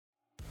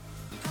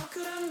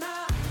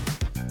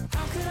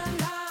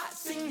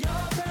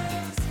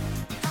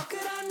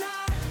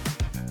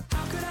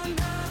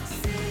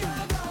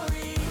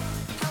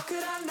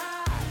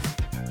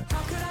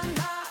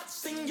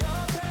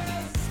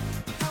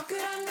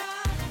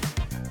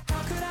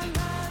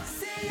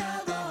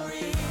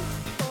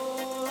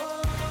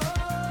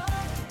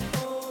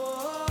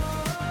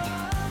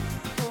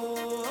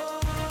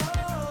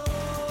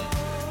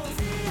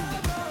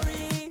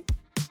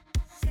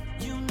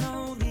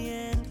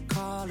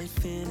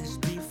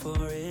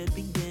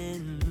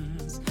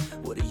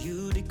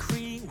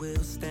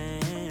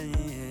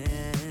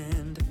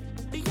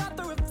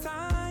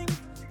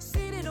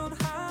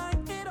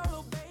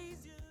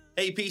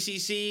Hey,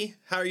 PCC,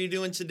 how are you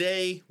doing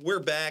today? We're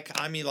back.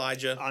 I'm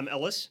Elijah. I'm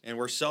Ellis. And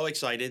we're so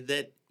excited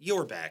that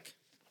you're back.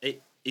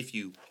 If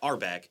you are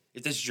back,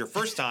 if this is your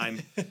first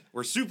time,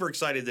 we're super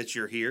excited that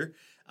you're here.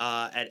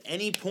 At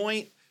any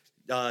point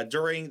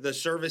during the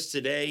service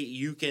today,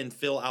 you can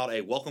fill out a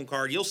welcome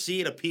card. You'll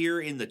see it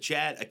appear in the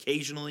chat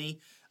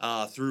occasionally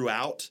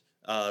throughout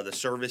the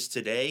service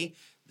today.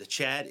 The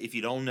chat, if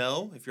you don't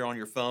know, if you're on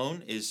your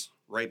phone, is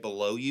right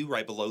below you,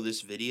 right below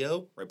this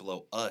video, right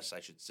below us, I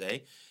should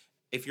say.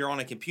 If you're on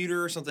a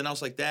computer or something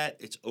else like that,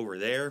 it's over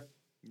there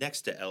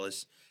next to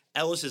Ellis.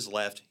 Ellis is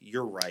left,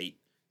 you're right.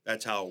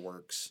 That's how it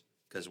works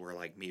because we're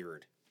like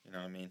mirrored. You know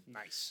what I mean?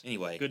 Nice.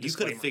 Anyway, Good you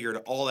could have disclaimer. figured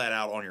all that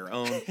out on your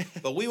own,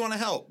 but we want to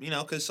help,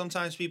 because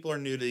sometimes people are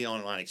new to the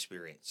online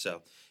experience.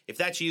 So if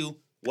that's you,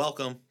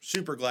 welcome.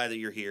 Super glad that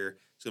you're here.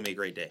 It's going to be a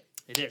great day.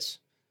 It is.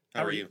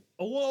 How are you?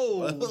 Oh,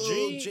 whoa,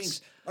 Oh, jinx.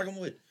 Knock on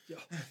wood.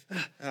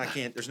 I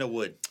can't. There's no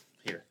wood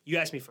here. You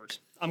asked me first.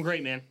 I'm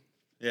great, man.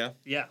 Yeah?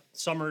 Yeah,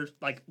 summer,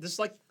 this is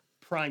like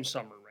prime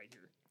summer right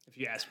here, if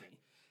you ask me.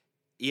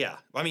 Yeah.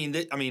 I mean,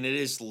 it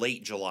is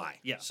late July.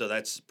 Yeah. So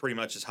that's pretty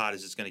much as hot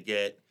as it's going to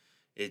get.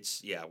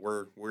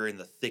 We're in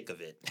the thick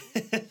of it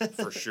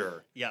for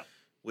sure. Yeah.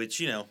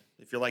 Which,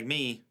 if you're like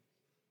me,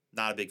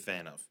 not a big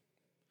fan of.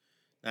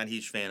 Not a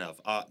huge fan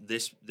of.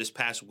 This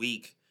past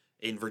week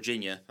in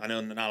Virginia, I know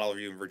not all of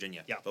you in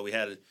Virginia, Yeah. but we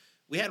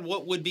had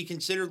what would be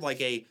considered like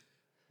a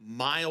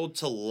mild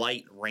to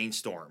light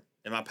rainstorm,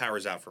 and my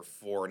power's out for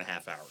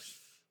 4.5 hours.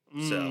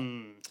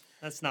 So,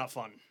 That's not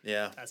fun.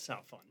 yeah. That's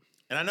not fun.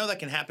 And I know that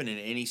can happen in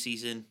any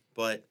season,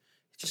 but it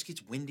just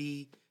gets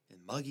windy and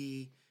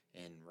muggy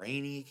and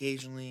rainy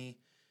occasionally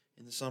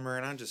in the summer,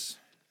 and I don't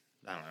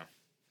know.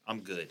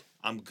 I'm good.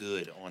 I'm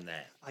good on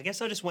that. I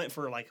guess I just went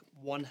for like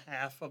one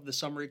half of the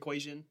summer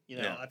equation.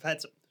 Yeah. I've had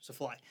some, it's a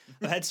fly.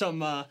 I had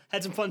some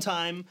fun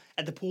time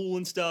at the pool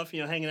and stuff,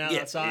 hanging out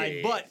outside.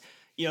 Yeah. But,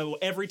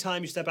 every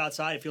time you step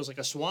outside, it feels like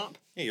a swamp.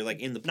 Yeah, you're like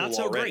in the pool Not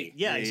so already. great.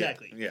 Yeah,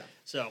 exactly. Yeah.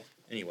 So,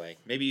 Anyway,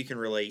 maybe you can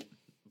relate,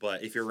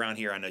 but if you're around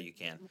here, I know you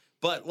can.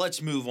 But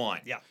let's move on.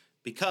 yeah.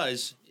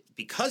 Because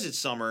it's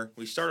summer,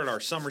 we started our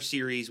summer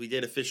series. We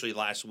did officially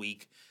last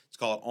week. It's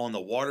called On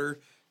the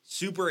Water.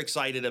 Super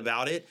excited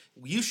about it.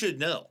 You should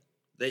know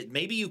that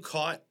maybe you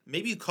caught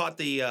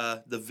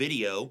the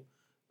video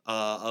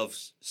of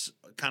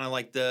kind of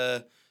like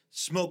the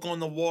Smoke on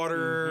the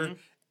Water. Mm-hmm.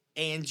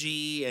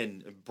 Angie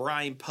and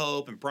Brian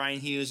Pope and Brian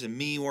Hughes and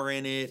me were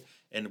in it,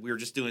 and we were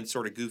just doing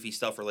sort of goofy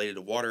stuff related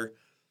to water.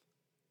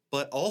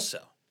 But also,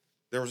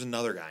 there was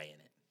another guy in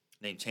it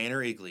named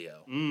Tanner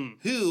Iglio,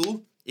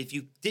 who, if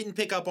you didn't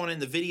pick up on it in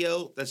the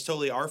video, that's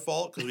totally our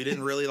fault because we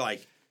didn't really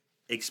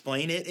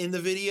explain it in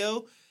the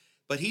video.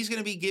 But he's going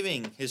to be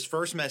giving his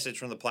first message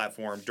from the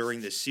platform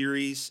during this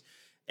series,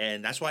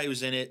 and that's why he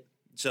was in it.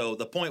 So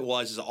the point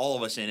is all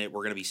of us in it,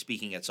 we're going to be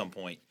speaking at some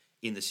point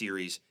in the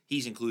series.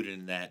 He's included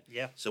in that.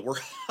 Yeah. So we're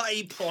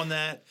hype on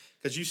that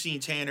because you've seen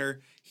Tanner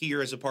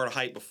here as a part of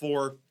Hype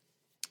before.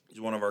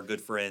 He's one of our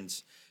good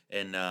friends,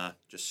 and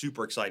just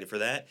super excited for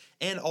that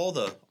and all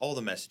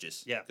the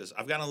messages. Yeah. Because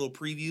I've gotten a little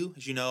preview.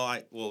 As you know,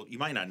 you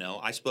might not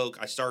know. I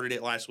started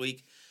it last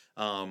week.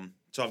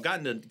 So I've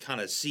gotten to kind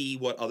of see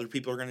what other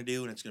people are going to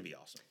do, and it's going to be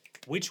awesome.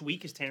 Which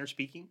week is Tanner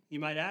speaking, you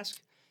might ask?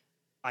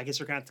 I guess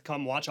you're going to have to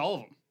come watch all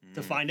of them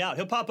to find out.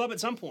 He'll pop up at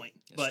some point,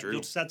 but true.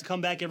 you'll just have to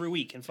come back every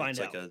week and find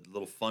out. It's like a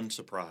little fun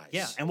surprise.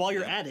 Yeah, and while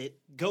you're at it,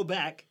 go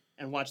back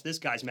and watch this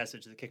guy's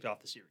message that kicked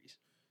off the series.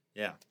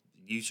 Yeah,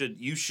 you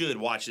should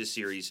watch this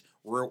series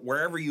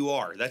wherever you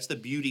are. That's the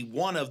beauty.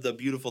 One of the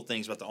beautiful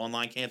things about the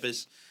online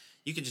campus,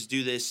 you can just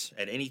do this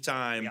at any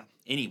time,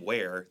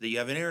 anywhere that you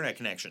have an internet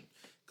connection.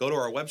 Go to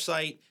our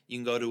website. You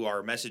can go to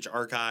our message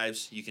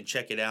archives. You can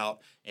check it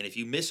out. And if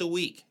you miss a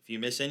week, if you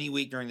miss any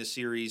week during the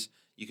series,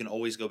 you can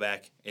always go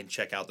back and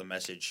check out the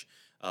message.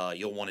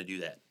 You'll want to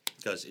do that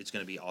because it's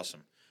going to be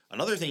awesome.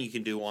 Another thing you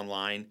can do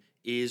online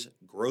is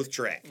Growth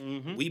Track.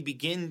 Mm-hmm. We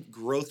begin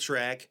Growth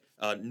Track,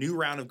 a new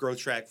round of Growth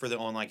Track for the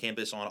online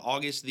campus on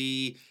August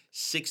the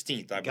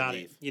 16th, I Got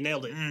believe. it. You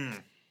nailed it.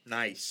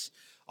 Nice.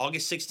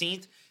 August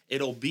 16th.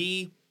 It'll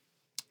be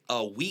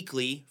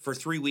weekly for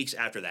 3 weeks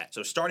after that.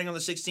 So starting on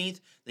the 16th,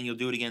 then you'll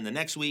do it again the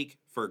next week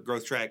for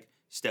Growth Track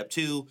Step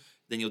 2.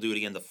 Then you'll do it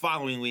again the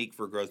following week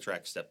for Growth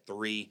Track Step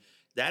 3.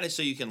 That is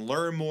so you can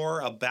learn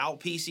more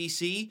about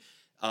PCC,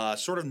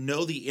 sort of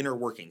know the inner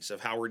workings of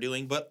how we're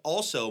doing, but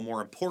also,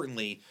 more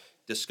importantly,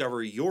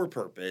 discover your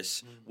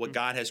purpose, what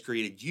God has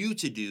created you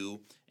to do,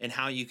 and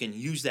how you can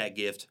use that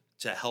gift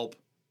to help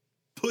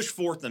push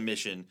forth the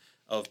mission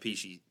of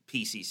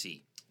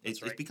PCC.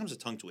 It becomes a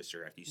tongue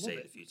twister after you say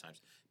it a few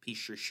times.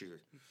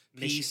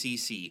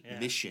 PCC,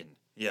 mission.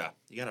 Yeah,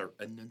 you got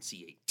to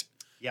enunciate.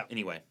 Yeah.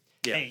 Anyway,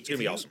 yeah, it's going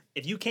to be awesome.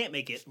 If you can't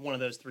make it one of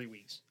those 3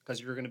 weeks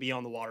because you're going to be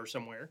on the water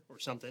somewhere or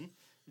something,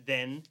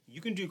 then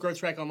you can do Growth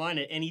Track online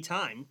at any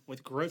time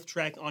with Growth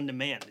Track on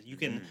demand. You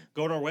can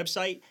go to our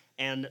website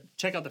and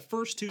check out the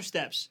first 2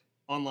 steps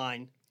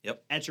online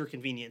at your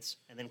convenience,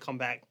 and then come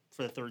back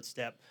for the 3rd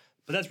step.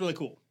 But that's really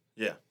cool.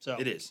 Yeah, so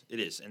it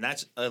is. And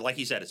that's, like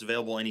you said, it's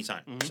available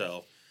anytime.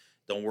 So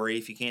don't worry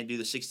if you can't do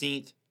the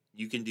 16th.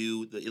 you can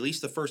do at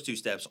least the first 2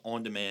 steps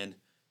on demand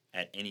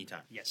at any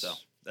time. Yes. So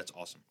that's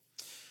awesome.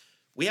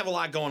 We have a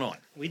lot going on.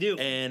 We do.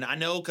 And I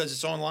know because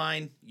it's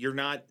online, you're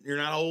not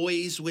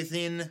always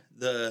within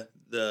the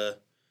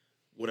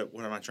what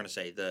am I trying to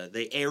say?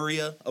 The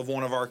area of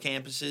one of our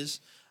campuses.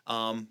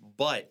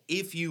 But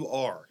if you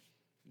are,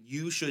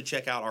 you should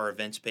check out our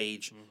events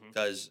page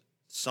because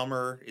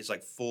summer is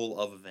like full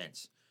of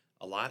events.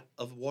 A lot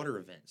of water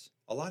events.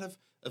 A lot of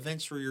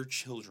events for your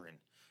children.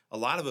 A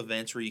lot of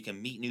events where you can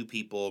meet new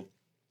people,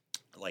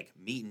 like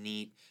Meet and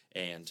Eat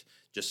and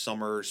just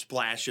summer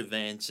splash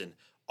events and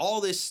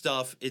all this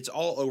stuff. It's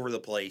all over the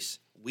place.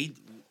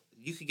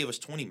 You could give us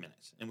 20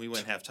 minutes and we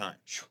wouldn't have time.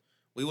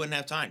 We wouldn't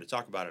have time to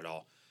talk about it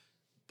all.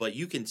 But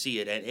you can see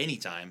it at any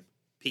time.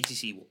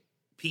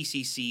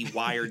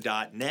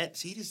 PCCwire.net.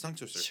 See, it is tongue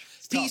twister.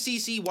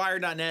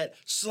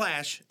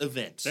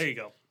 PCCwire.net/events. There you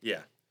go.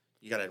 Yeah.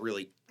 You got to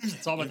really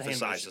It's all about the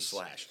hand emphasize the motions.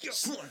 slash.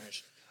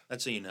 Slash.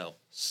 That's how you know.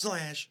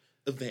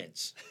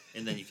 /events.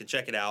 And then you can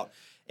check it out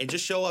and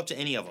just show up to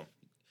any of them.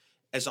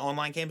 As an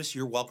online campus,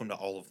 you're welcome to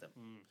all of them.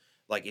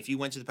 Like if you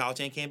went to the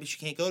Powhatan campus, you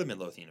can't go to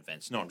Midlothian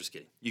events. No, I'm just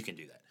kidding. You can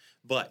do that.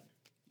 But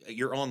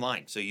you're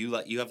online, so you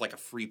have like a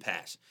free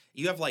pass.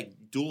 You have like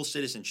dual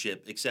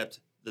citizenship,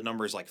 except the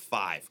number is like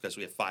 5 because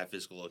we have 5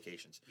 physical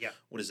locations. Yeah.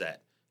 What is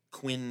that?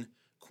 Pentaship.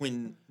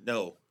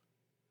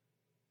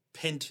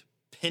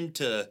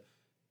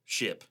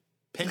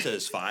 Penta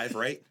is 5,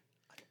 right?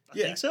 I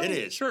think so. It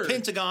is. Sure.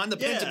 Pentagon. The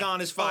Yeah.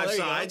 Pentagon is Oh, 5 there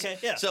you go. sides. Okay,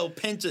 yeah. So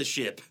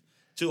pentaship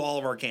to all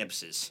of our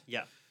campuses.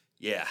 Yeah.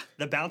 Yeah.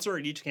 The bouncer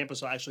at each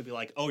campus will actually be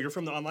like, "Oh, you're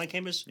from the online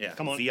campus? Yeah.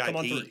 Come on, VIP. come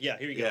on through. Yeah,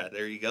 here you go. Yeah,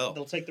 there you go.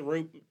 They'll take the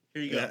rope.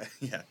 Here you go. Yeah.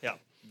 Yeah. Yeah.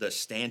 The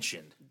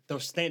stanchion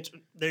Those stand.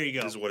 There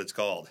you go. is what it's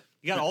called.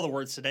 You got all the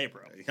words today,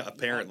 bro.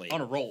 Apparently.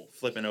 On a roll.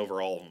 Flipping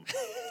over all of them.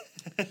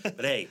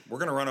 But hey, we're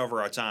going to run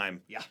over our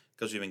time. Yeah.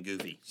 Because we've been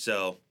goofy.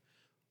 So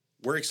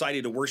we're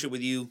excited to worship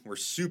with you. We're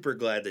super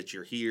glad that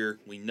you're here.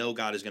 We know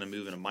God is going to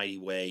move in a mighty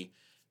way.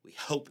 We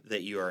hope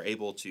that you are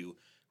able to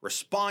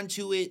respond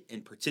to it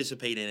and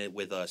participate in it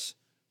with us.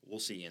 We'll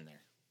see you in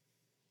there.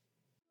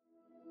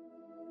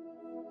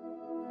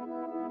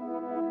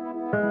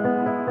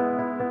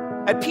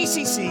 At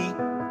PCC,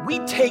 we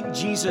take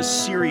Jesus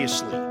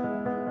seriously.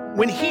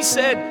 When he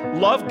said,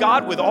 love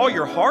God with all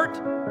your heart,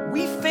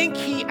 we think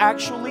he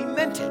actually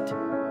meant it.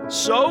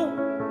 So,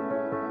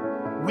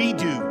 we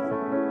do.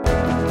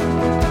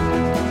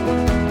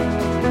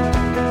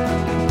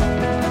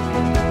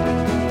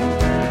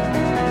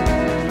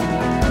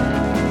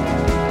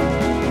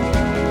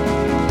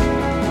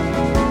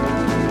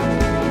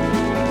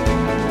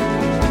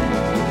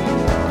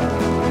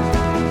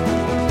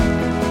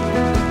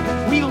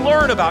 We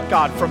learn about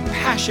God from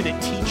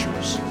passionate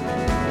teachers.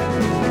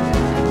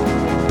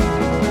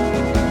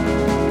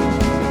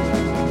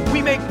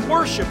 We make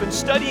worship and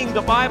studying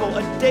the Bible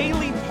a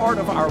daily part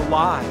of our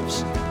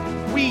lives.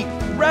 We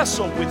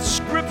wrestle with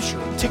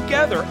Scripture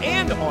together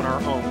and on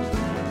our own.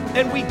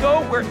 And we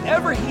go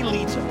wherever he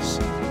leads us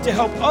to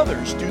help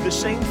others do the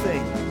same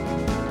thing.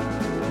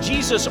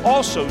 Jesus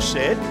also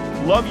said,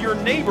 love your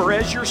neighbor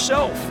as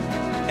yourself.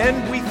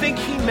 And we think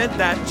he meant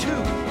that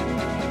too.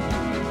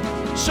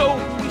 So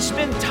we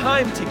spend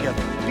time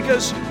together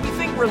because we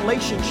think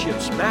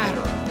relationships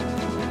matter.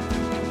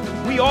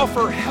 We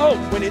offer help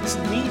when it's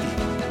needed.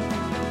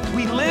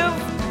 We live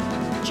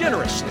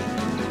generously.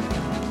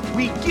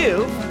 We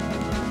give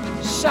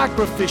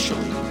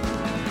sacrificially.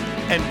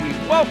 And we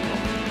welcome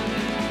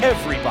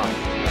everybody.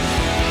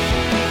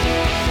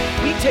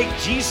 We take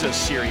Jesus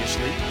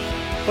seriously,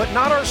 but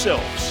not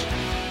ourselves.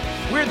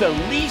 We're the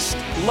least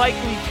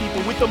likely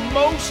people with the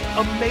most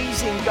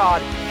amazing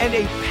God and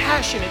a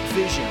passionate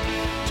vision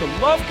to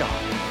love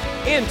God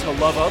and to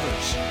love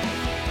others.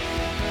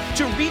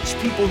 To reach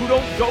people who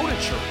don't go to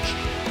church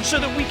so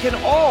that we can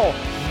all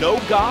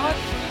know God,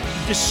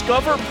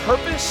 discover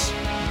purpose,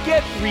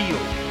 get real,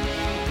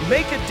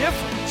 make a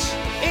difference,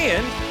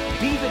 and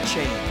be the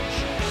change.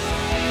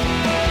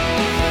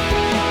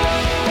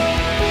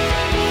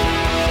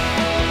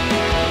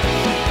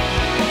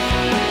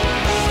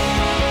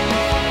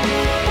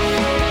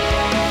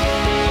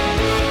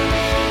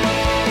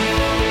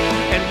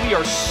 We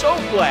are so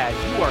glad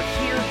you are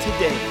here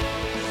today.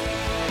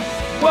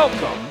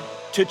 Welcome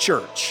to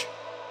church.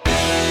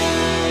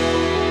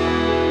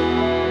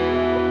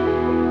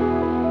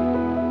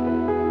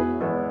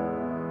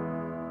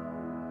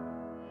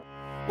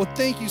 Well,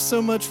 thank you so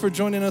much for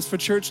joining us for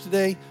church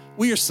today.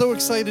 We are so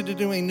excited to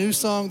do a new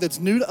song that's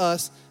new to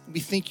us, and we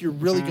think you're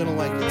really going to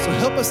like it. So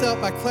help us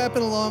out by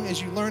clapping along as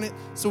you learn it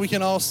so we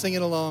can all sing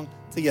it along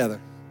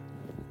together.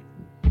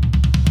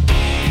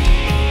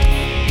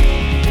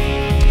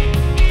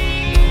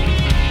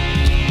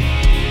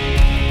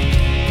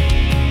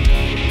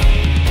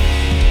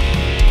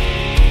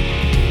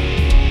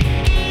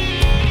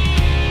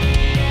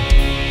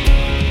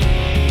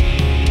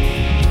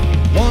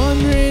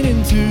 Wandering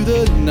into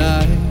the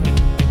night,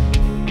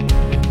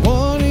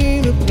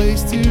 wanting a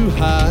place to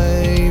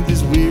hide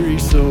this weary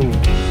soul,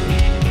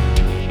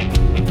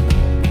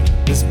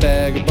 this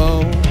bag of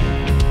bones.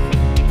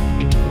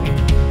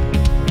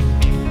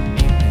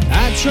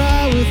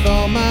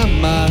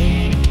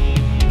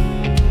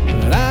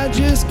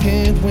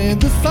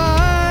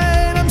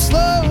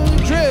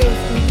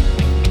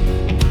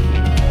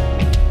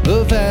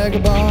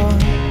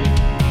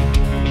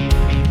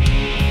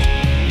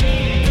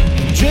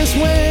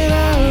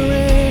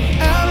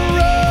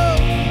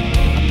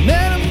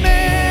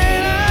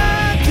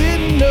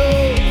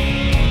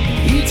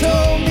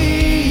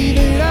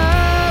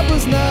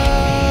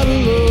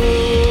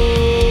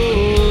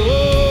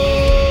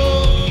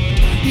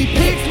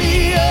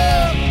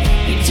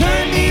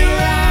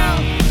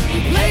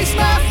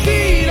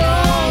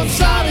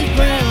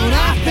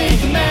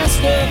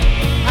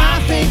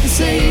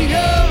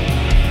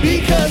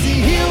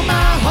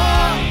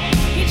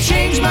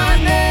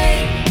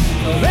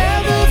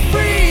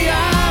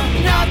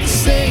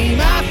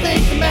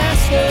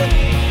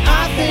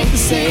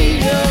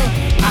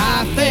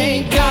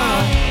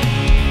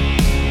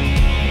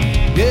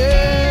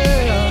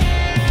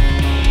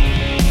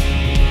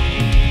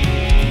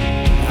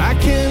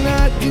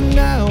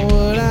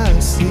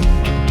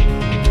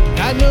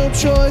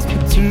 choice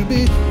but to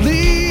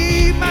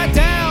believe. My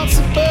doubts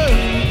are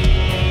burning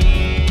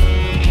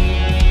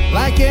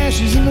like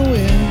ashes in the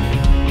wind.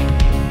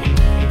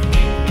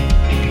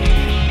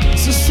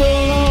 So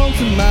long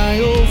to my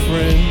old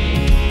friend.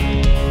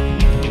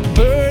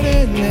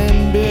 Burden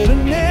and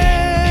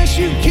bitterness,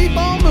 you keep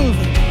on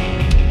moving.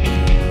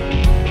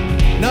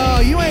 No,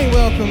 you ain't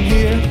welcome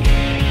here.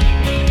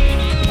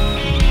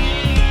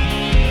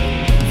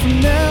 From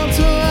now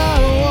till I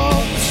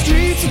walk the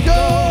streets of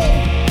gold,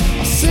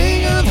 I'll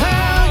sing of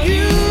how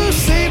you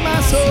saved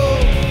my soul.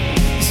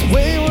 This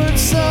wayward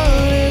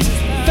son has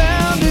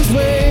found his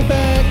way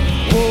back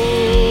home.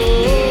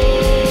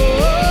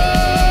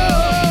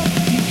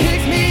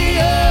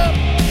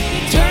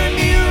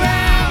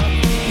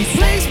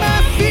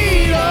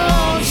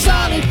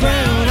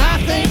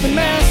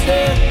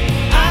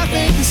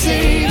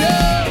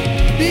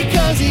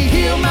 He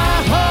healed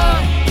my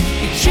heart,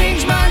 he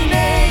changed my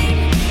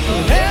name.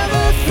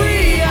 Forever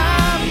free,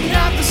 I'm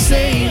not the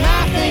same.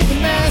 I thank the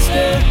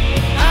Master,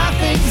 I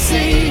thank the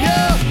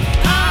Savior,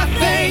 I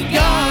thank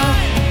God.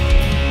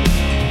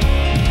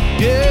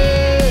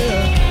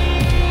 Yeah.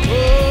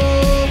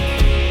 Oh,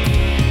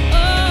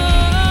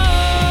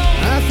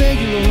 I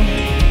thank you, Lord.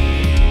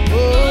 Oh,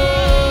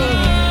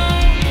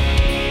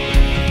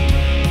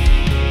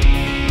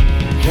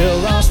 hell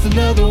lost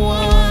another one.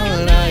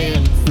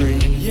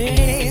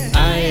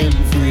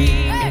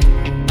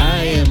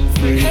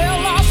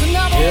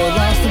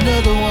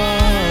 Another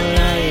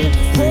one, I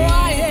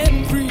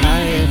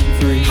am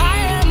free. Oh, I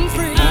am free. I am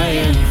free. I am free. I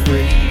am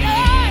free.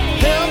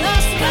 Hell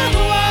lost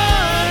another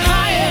one.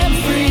 I am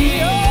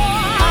free.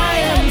 Oh, I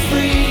am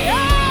free.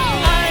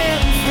 Oh, I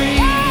am free.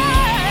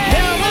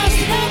 Hell lost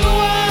another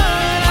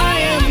one. I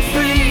am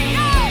free.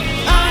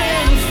 I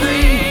am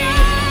free.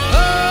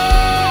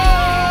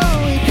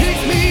 Oh, he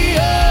picked me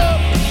up.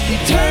 He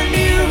turned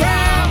me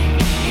around.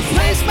 He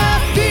placed my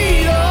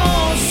feet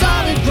on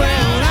solid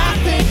ground. I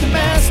thank the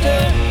Master.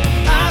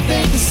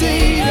 Thank the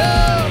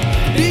Savior,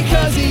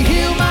 because he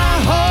healed my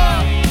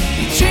heart,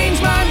 he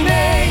changed my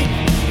name.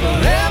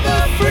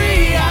 Forever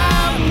free,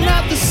 I'm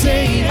not the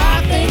same.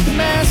 I thank the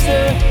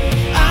Master,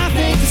 I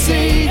thank the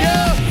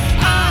Savior,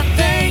 I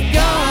thank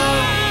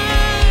God.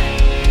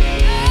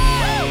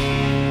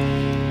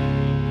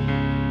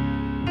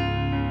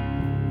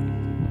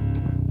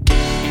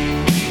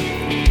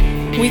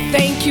 We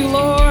thank you,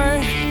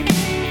 Lord.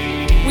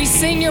 We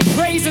sing your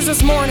praises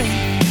this morning.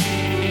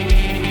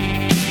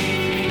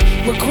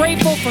 We're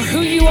grateful for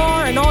who you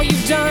are and all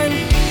you've done.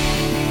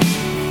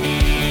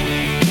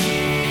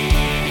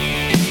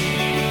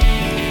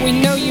 We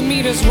know you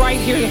meet us right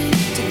here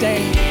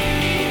today.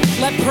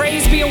 Let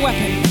praise be a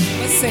weapon.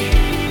 Let's sing.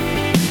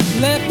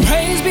 Let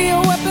praise be a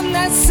weapon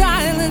that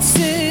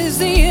silences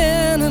the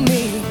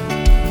enemy.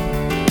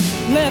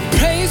 Let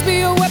praise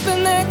be a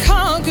weapon that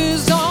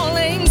conquers all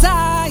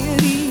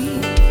anxiety.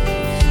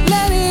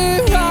 Let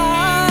it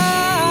rise.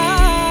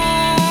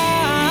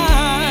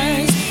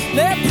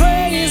 Let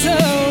praise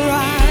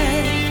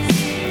arise.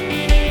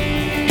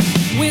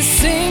 We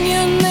sing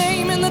your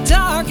name in the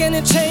dark and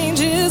it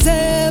changes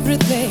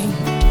everything.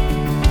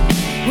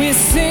 We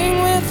sing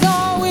with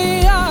all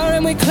we are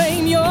and we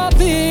claim your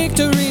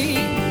victory.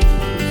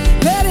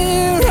 Let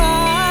it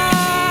rise.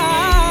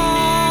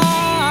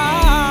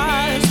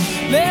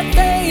 Let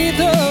faith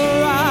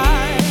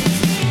arise.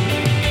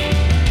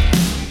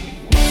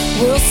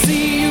 We'll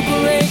see you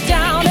break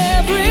down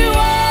every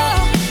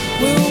wall.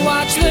 We'll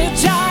watch the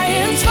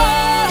giants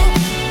fall.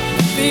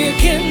 Fear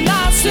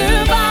cannot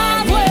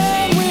survive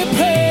when we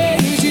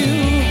praise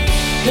you.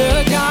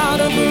 The God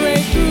of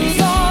breakthroughs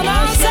on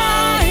our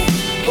side.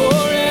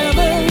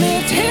 Forever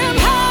lift him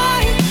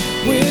high.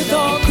 With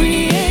all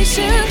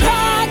creation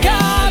cry,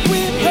 God,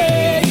 we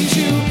praise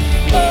you.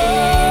 Oh,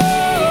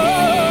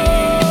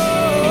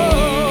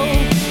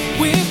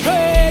 we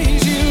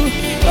praise you.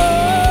 Oh,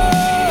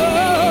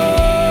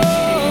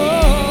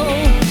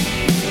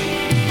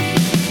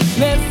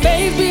 let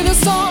faith be the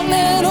song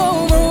that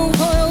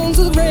overwhelms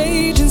the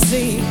raging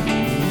sea.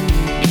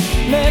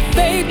 Let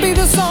faith be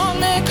the song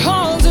that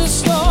calms the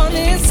storm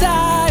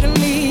inside of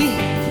me.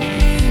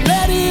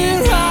 Let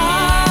it rise.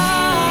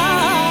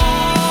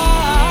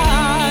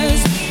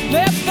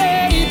 Let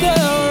faith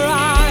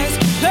arise.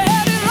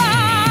 Let it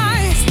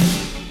rise.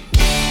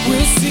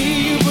 We'll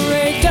see you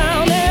break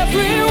down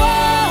every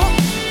wall.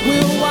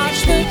 We'll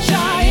watch the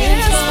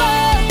giants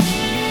fall.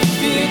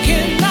 Fear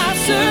cannot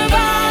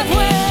survive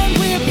when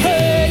we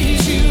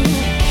praise you.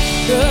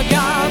 The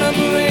God of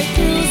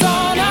breakthroughs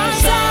on our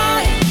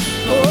side.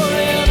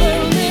 Forever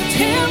lift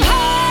him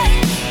high.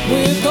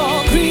 With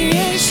all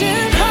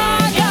creation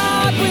cry,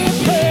 God, we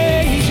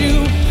praise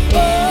you. Oh,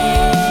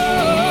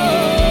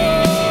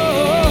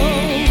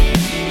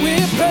 we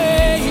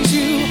praise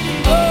you.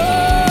 Oh,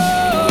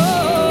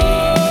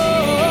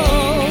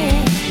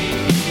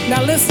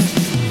 now listen,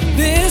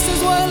 this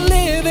is what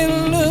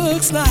living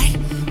looks like.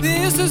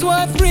 This is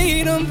what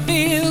freedom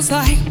feels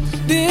like.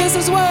 This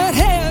is what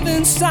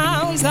heaven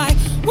sounds like.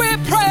 We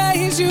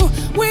praise you,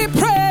 we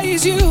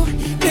praise you.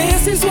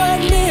 This is what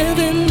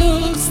living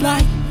looks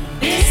like.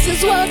 This This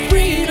is what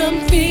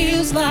freedom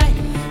feels like.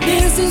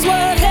 This is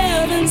what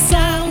heaven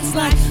sounds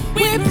like.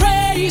 We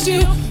praise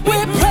you,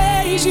 we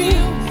praise you.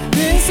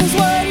 This is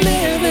what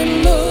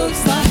living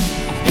looks like.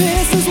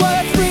 This is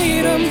what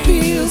freedom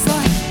feels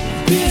like.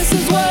 This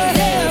is what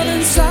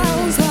heaven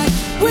sounds like.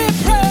 We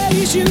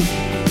praise you.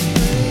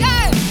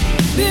 Yeah.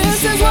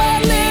 This is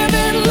what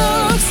living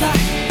looks like.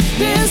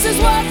 This is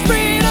what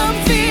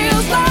freedom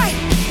feels like.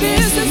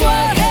 This is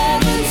what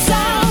heaven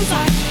sounds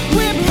like.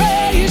 We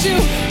praise you,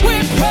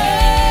 we praise.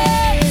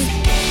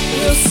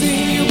 We'll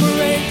see you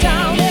break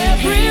down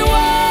every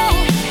wall.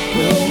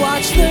 We'll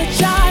watch the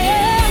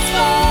giants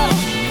fall.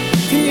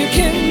 Fear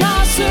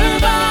cannot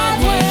survive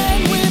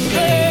when we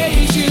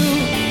praise you.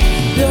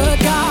 The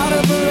God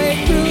of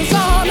breakthroughs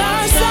on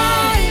our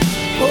side.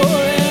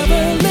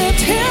 Forever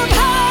lift him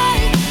high.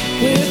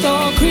 With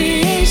all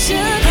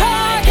creation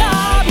high,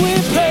 God, we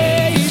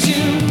praise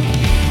you.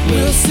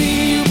 We'll see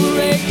you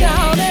break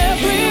down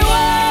every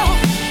wall.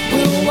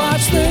 We'll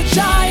watch the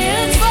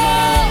giants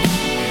fall.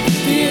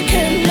 Fear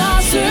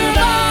cannot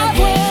survive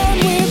when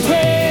we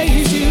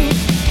praise you.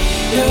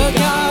 The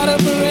God of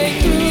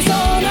breakthroughs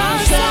on our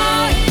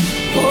side.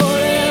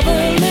 Forever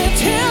lift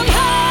him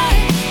high.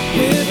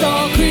 With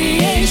all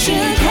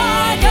creation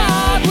cry,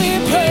 God, we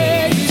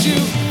praise you.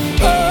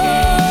 Oh,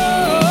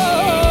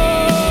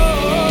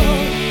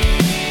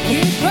 we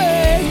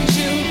praise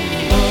you.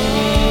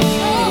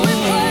 Oh, we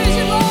praise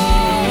you,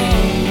 Lord.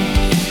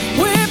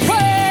 We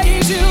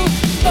praise you.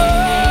 Oh,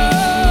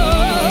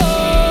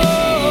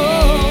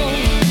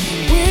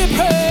 we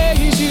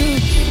praise you.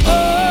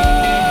 Oh,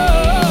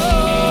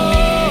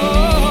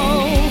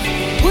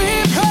 we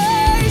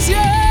praise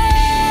you.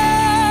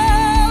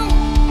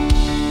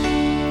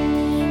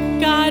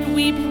 God,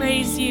 we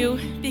praise you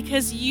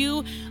because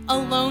you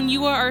alone,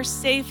 you are our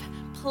safe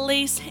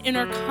place and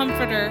our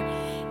comforter.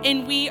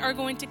 And we are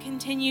going to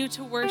continue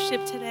to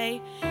worship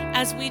today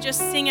as we just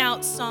sing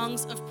out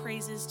songs of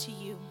praises to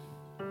you.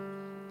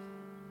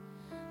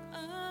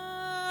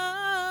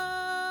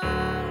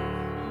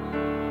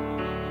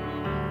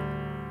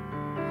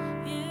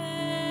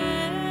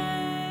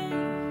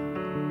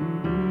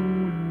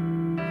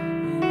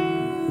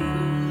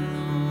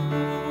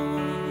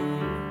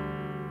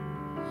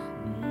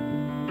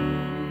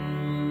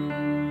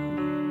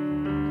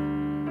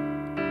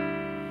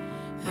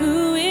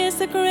 Who is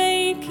the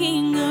great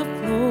King of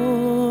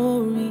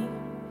glory,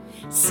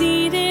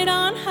 seated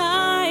on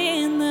high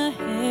in the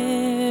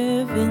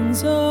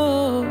heavens?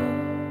 Oh,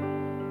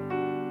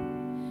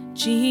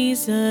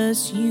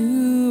 Jesus,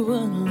 you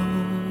alone.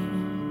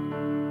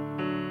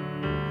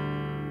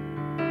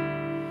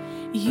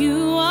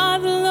 You are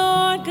the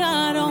Lord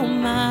God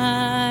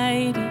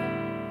Almighty,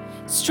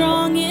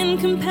 strong in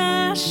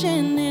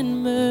compassion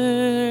and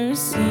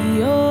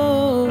mercy. Oh,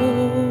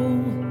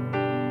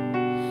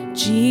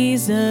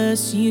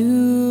 Jesus,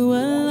 you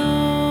alone.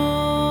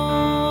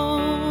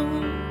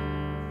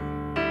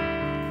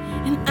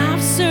 And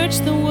I've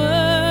searched the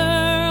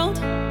world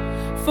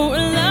for a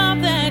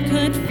love that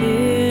could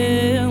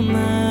fill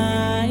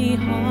my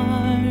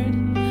heart.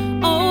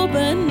 Oh,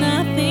 but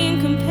nothing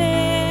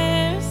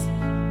compares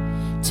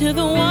to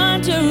the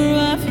wonder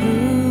of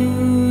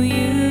who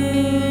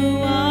you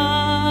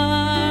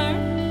are.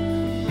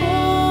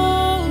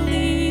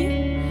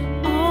 Holy,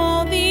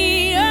 all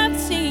the earth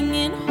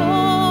singing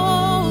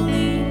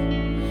holy,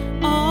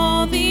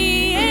 all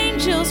the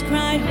angels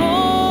cry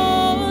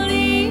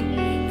holy,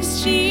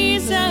 'cause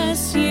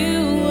Jesus,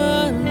 you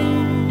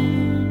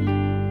alone,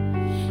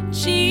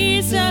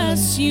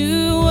 Jesus,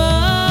 you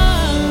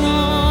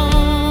alone.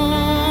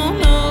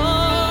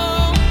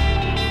 Oh,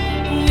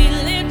 we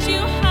lift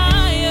you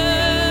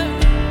higher.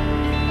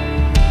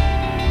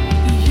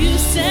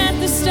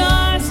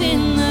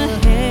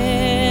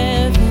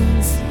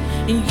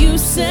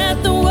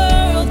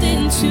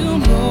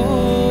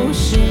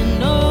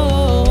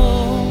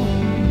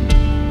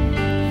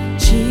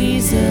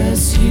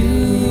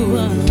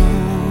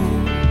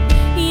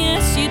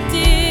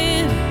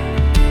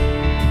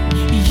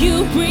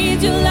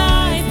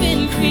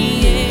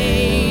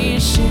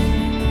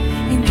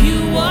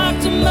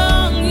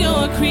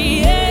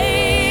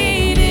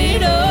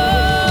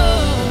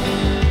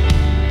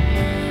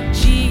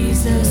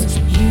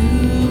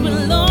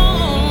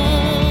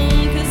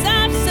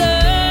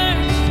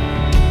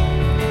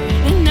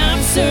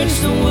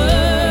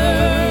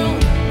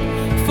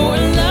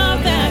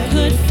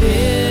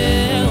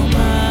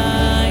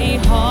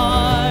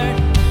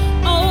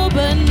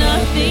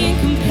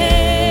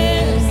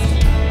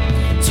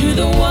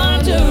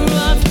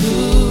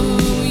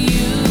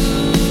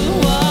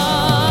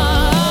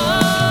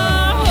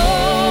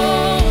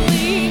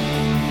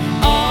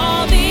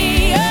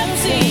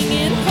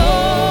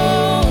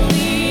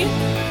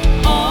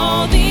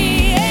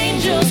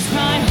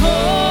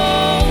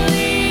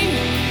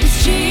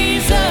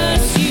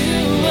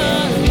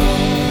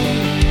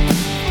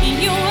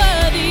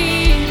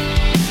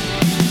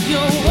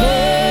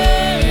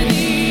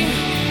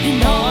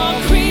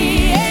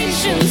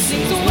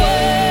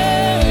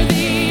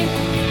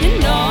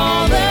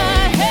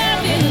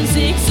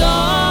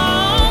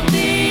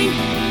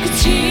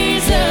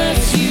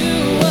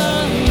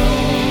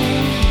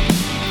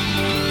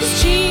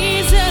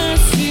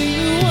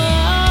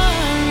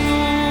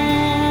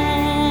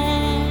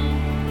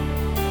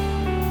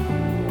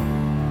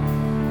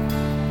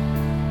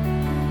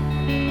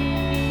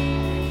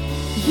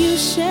 You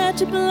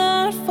shed your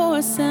blood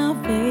for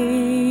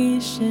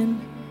salvation.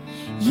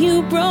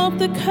 You broke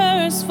the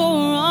curse for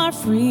our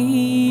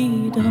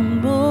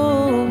freedom.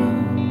 Oh,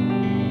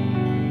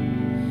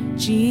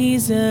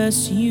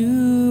 Jesus,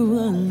 you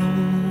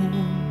alone.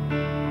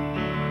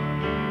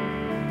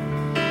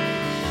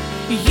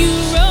 You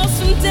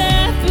rose from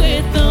death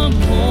with the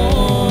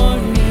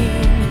morning.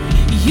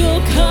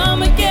 You'll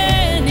come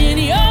again in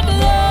your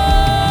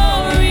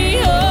glory.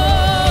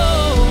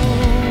 Oh,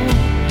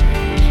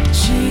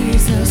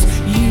 Jesus,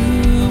 you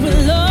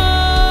alone.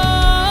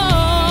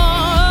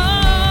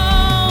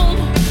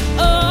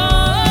 Oh,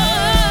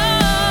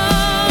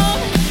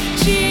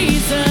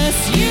 Jesus,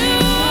 you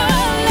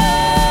alone.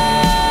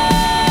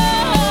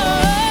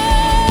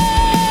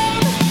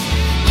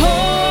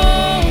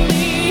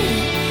 Holy,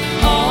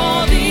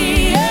 all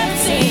the earth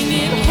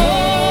singing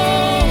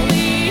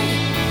holy.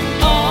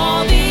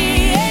 All the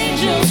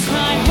angels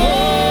cry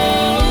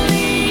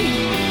holy.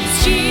 It's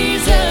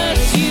Jesus,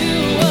 you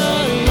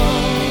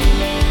alone.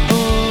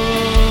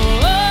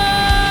 Oh,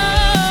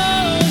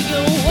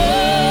 you're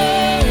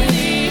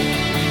worthy,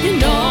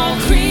 and all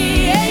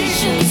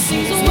creation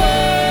sings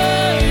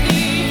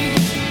worthy.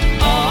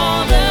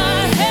 All the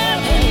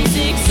heavens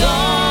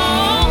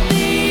exalt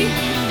thee.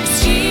 It's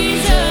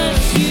Jesus,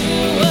 you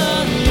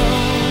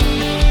alone.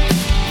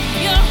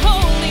 You're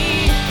holy.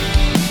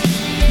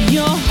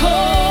 You're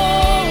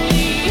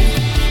holy,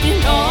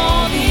 and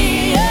all the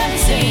earth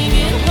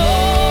singing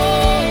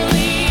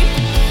holy.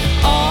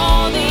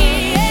 All the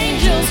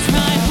angels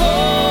cry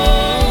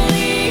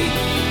holy.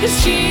 'Cause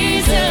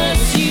Jesus,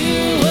 you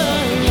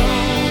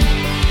alone.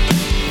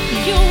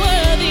 You're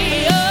worthy,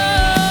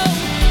 oh,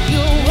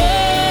 you're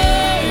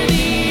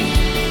worthy,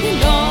 and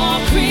all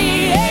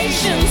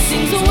creation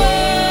sings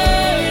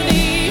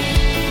worthy.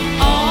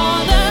 All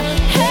the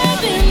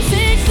heavens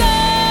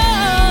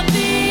exalt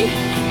thee.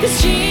 'Cause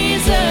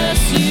Jesus,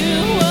 you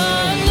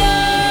alone.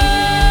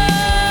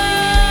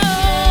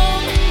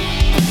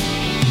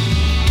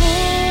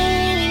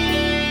 Holy,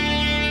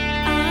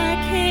 I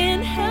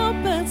can't help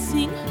but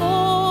sing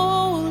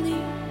holy.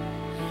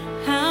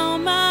 How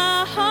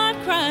my heart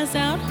cries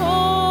out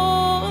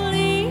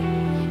holy.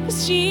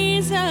 'Cause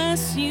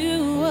Jesus,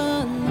 you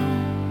alone.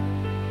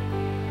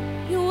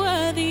 You're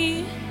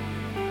worthy.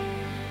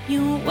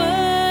 You're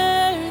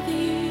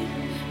worthy.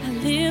 I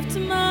lift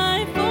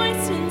my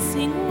voice and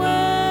sing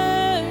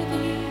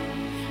worthy.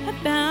 I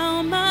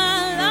bow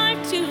my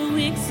life to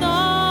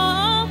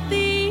exalt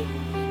thee.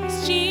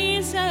 'Cause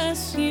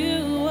Jesus,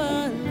 you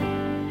alone.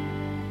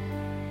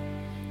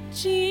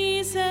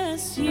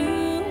 Jesus, you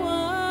alone.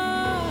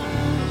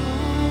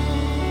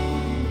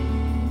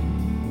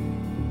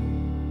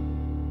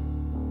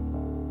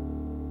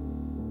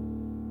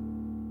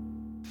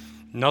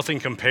 Nothing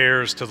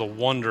compares to the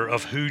wonder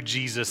of who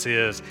Jesus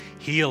is.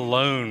 He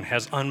alone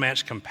has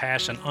unmatched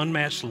compassion,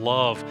 unmatched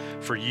love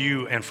for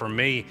you and for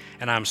me,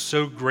 and I'm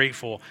so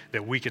grateful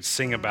that we could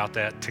sing about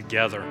that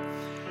together.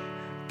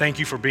 Thank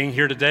you for being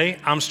here today.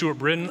 I'm Stuart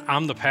Britton.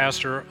 I'm the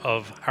pastor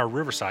of our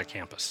Riverside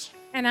campus.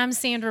 And I'm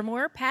Sandra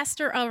Moore,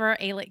 pastor of our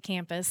Ailet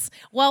campus.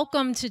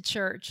 Welcome to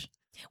church.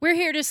 We're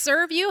here to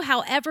serve you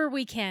however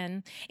we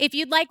can. If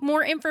you'd like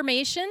more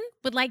information,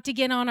 would like to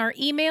get on our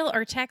email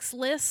or text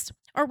list,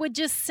 or would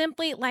just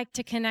simply like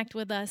to connect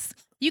with us,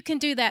 you can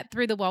do that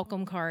through the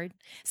welcome card.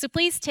 So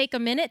please take a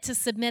minute to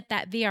submit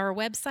that via our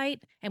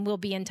website, and we'll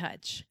be in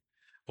touch.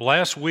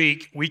 Last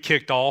week, we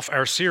kicked off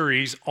our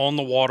series on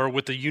the water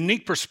with a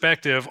unique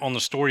perspective on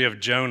the story of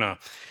Jonah.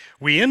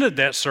 We ended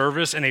that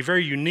service in a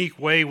very unique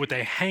way with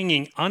a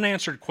hanging,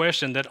 unanswered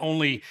question that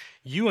only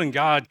you and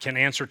God can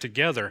answer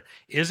together.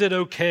 Is it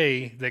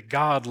okay that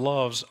God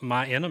loves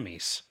my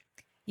enemies?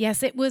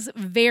 Yes, it was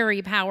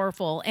very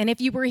powerful. And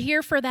if you were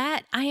here for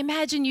that, I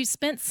imagine you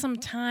spent some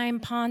time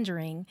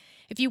pondering.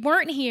 If you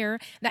weren't here,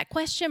 that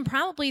question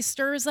probably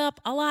stirs up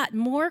a lot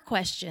more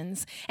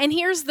questions. And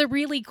here's the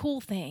really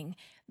cool thing.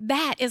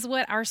 That is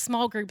what our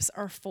small groups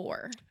are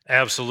for.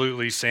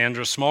 Absolutely,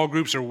 Sandra. Small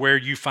groups are where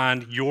you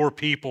find your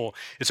people.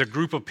 It's a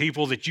group of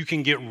people that you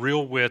can get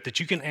real with, that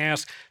you can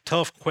ask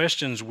tough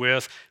questions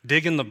with,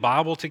 dig in the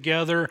Bible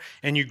together,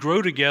 and you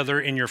grow together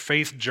in your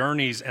faith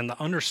journeys and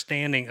the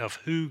understanding of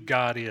who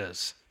God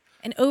is.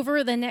 And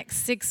over the next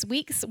 6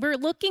 weeks, we're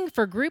looking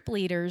for group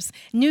leaders,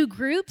 new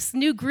groups,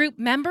 new group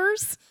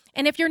members.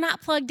 And if you're not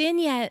plugged in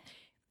yet,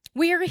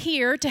 we're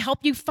here to help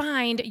you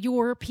find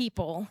your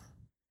people.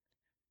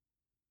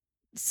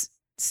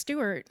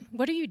 Stuart,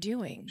 what are you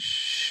doing?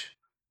 Shh.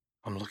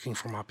 I'm looking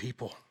for my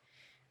people.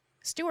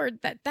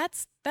 Stuart,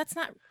 that's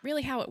not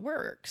really how it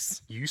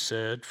works. You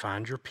said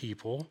find your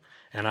people,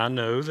 and I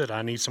know that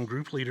I need some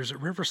group leaders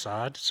at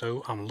Riverside,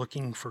 so I'm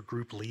looking for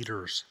group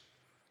leaders.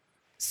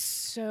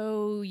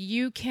 So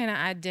you can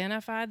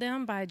identify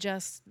them by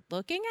just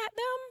looking at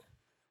them?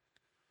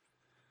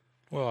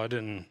 Well, I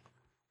didn't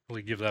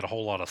really give that a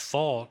whole lot of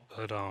thought,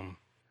 but I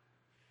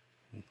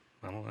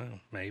don't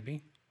know,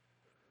 maybe.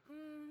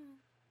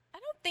 I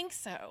don't think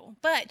so.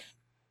 But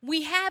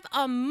we have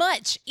a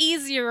much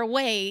easier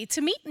way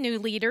to meet new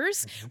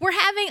leaders. We're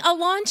having a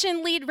Launch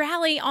and Lead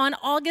rally on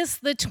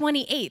August the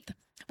 28th.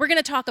 We're going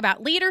to talk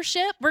about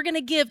leadership. We're going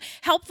to give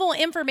helpful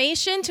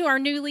information to our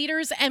new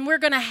leaders, and we're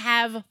going to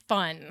have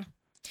fun.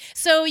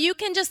 So you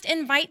can just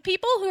invite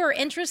people who are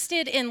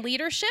interested in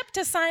leadership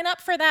to sign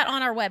up for that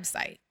on our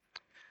website.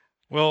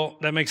 Well,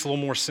 that makes a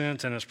little more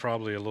sense, and it's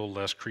probably a little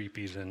less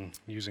creepy than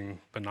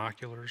using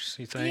binoculars,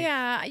 you think?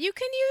 Yeah, you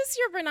can use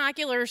your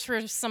binoculars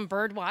for some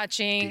bird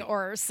watching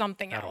or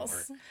something That'll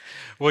else. work.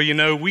 Well, you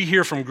know, we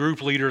hear from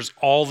group leaders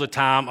all the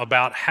time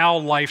about how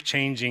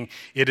life-changing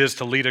it is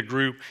to lead a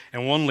group,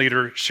 and one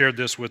leader shared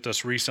this with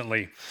us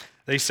recently.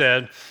 They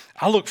said,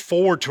 "I look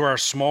forward to our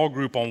small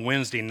group on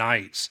Wednesday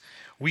nights.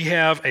 We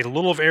have a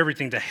little of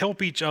everything to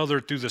help each other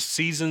through the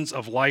seasons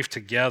of life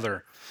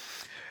together.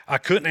 I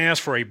couldn't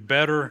ask for a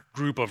better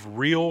group of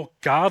real,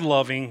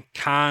 God-loving,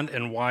 kind,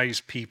 and wise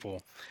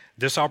people.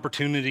 This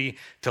opportunity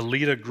to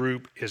lead a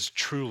group has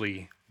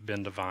truly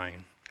been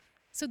divine."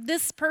 So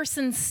this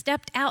person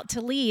stepped out to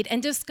lead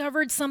and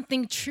discovered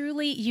something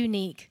truly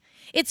unique.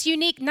 It's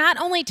unique not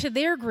only to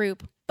their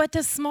group, but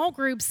to small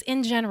groups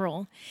in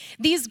general.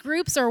 These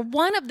groups are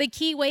one of the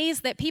key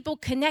ways that people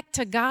connect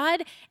to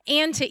God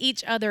and to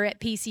each other at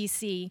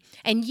PCC,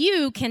 and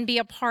you can be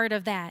a part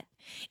of that.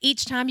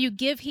 Each time you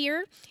give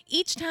here,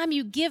 each time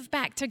you give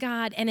back to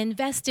God and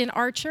invest in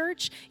our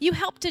church, you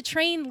help to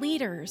train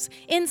leaders,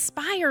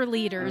 inspire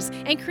leaders,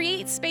 and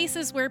create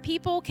spaces where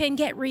people can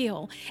get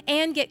real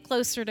and get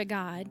closer to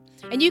God.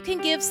 And you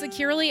can give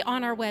securely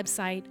on our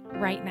website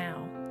right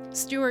now.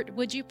 Stuart,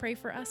 would you pray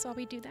for us while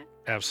we do that?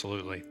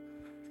 Absolutely.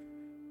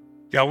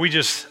 God, we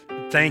just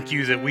thank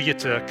you that we get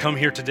to come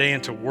here today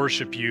and to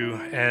worship you,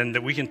 and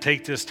that we can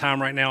take this time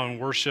right now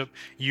and worship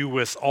you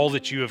with all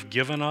that you have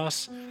given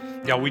us.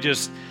 God, we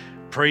just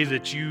pray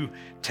that you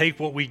take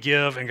what we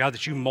give, and God,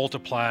 that you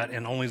multiply it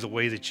in only the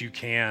way that you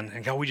can.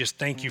 And God, we just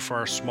thank you for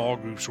our small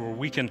groups where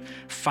we can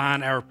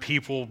find our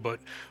people, but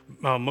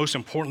most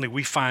importantly,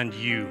 we find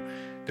you,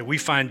 that we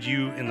find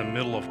you in the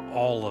middle of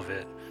all of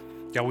it.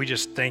 God, we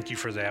just thank you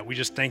for that. We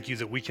just thank you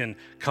that we can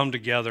come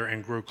together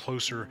and grow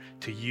closer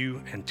to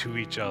you and to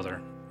each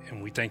other.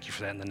 And we thank you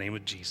for that in the name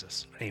of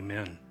Jesus.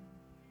 Amen.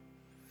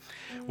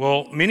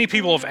 Well, many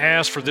people have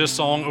asked for this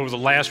song over the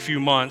last few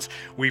months.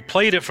 We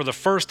played it for the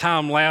first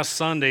time last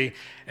Sunday,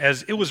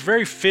 as it was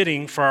very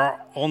fitting for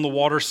our On the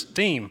Water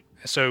theme.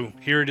 So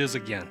here it is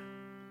again.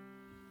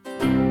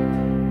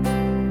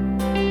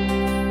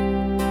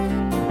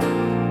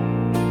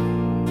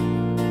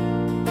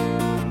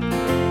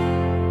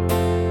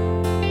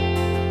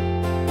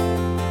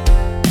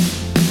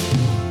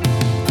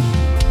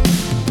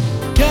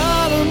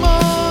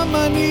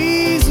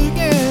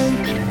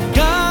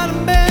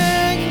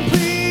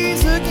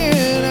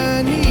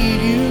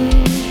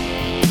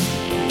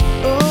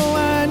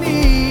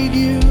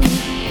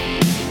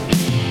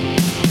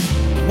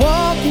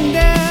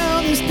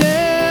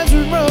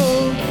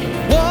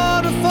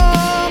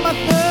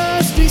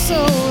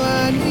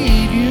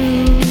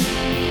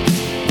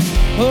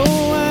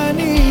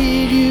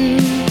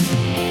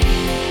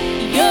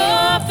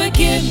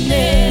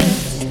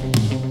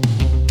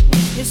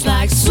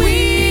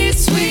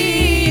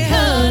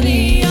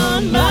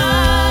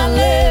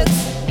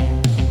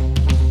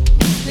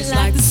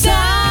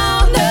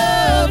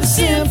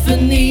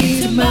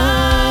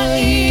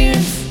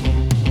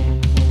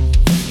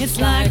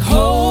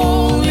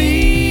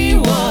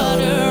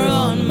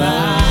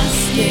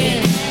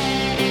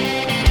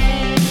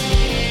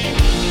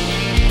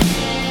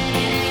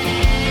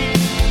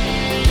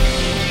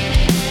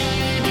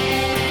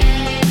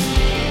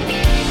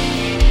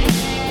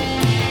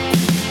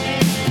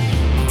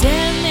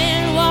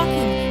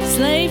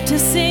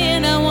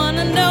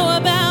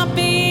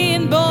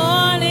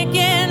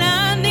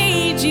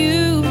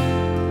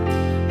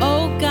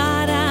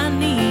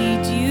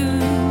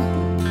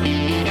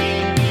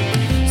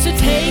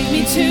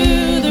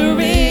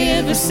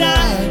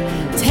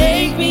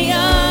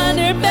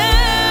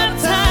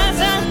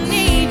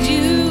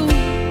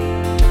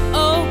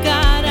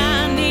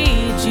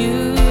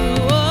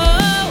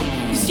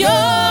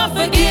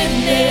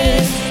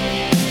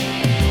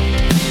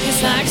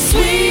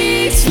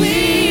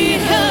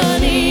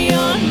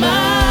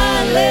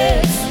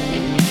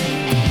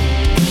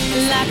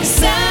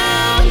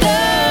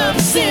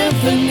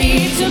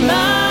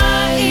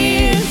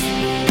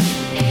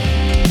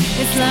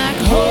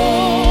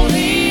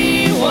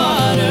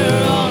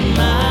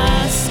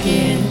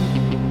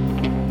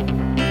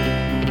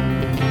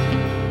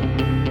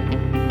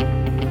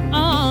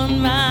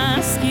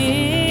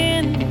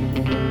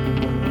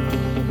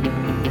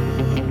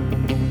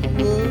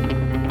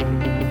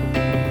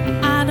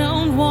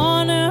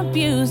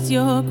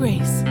 Your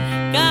grace,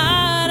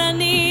 God, I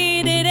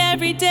need it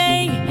every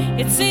day.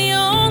 It's the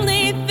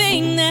only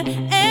thing that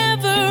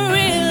ever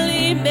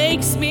really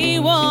makes me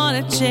want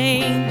to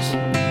change.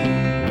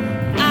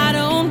 I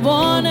don't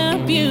want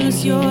to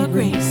abuse your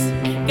grace,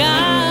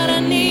 God,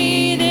 I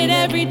need it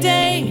every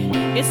day.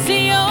 It's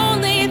the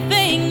only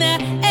thing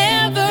that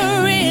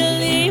ever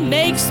really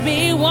makes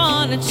me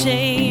want to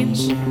change.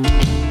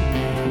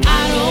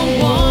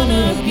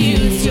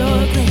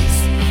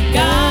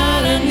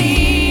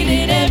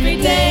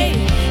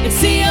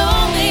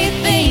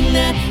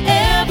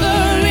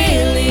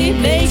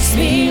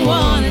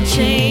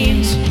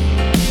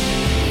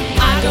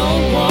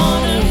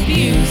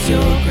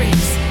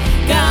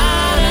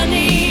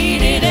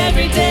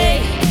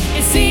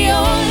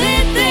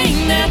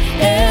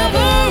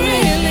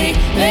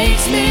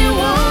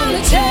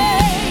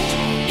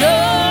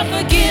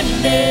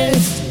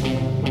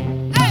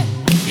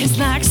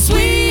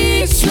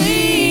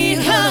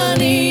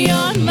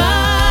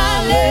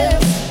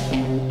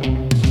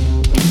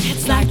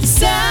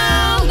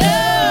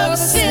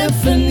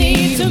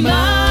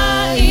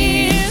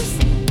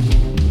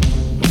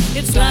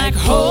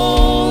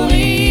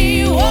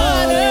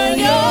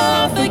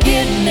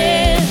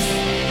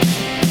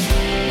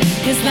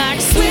 It's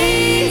like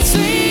sweet,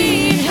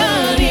 sweet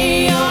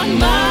honey on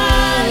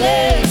my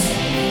lips.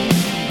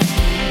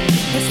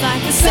 It's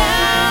like the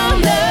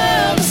sound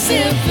of a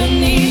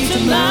symphony to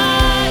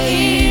my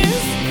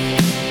ears.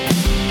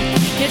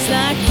 It's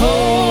like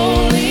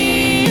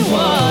holy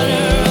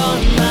water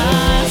on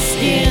my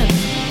skin.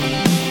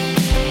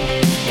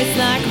 It's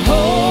like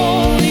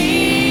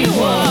holy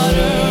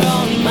water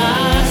on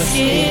my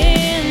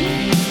skin.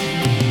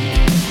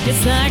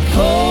 It's like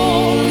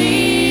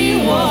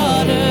holy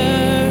water.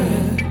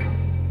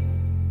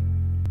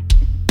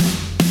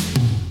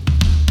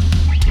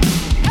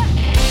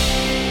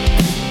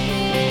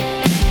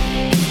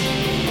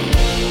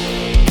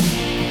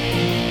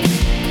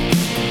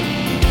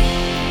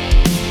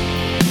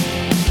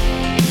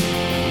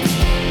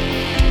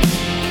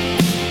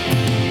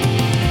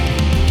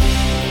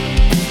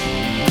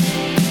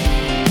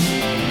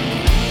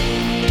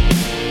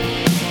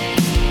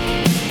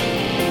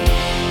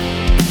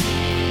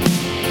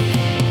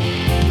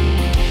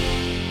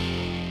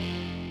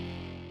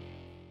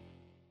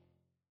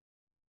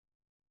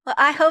 Well,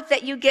 I hope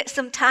that you get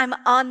some time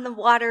on the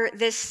water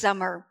this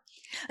summer.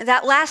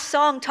 That last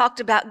song talked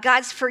about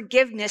God's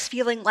forgiveness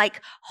feeling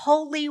like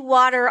holy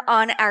water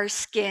on our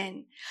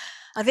skin.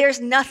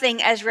 There's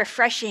nothing as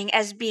refreshing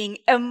as being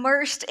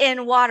immersed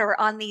in water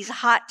on these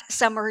hot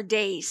summer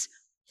days.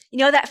 You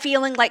know that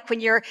feeling like when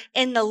you're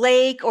in the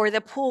lake or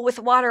the pool with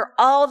water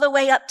all the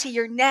way up to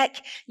your neck,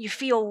 you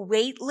feel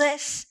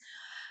weightless?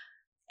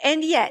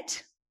 And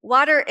yet,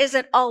 water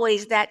isn't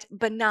always that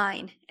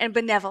benign and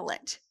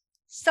benevolent.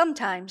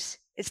 Sometimes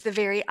it's the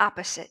very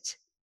opposite.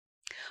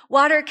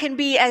 Water can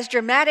be as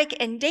dramatic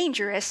and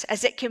dangerous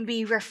as it can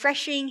be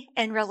refreshing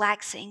and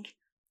relaxing.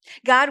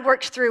 God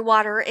works through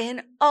water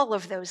in all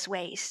of those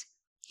ways.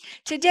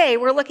 Today,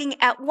 we're looking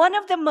at one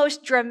of the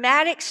most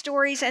dramatic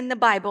stories in the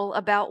Bible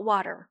about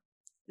water,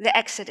 the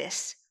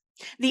Exodus.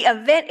 The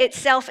event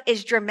itself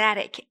is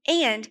dramatic,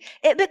 and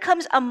it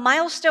becomes a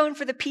milestone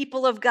for the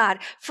people of God,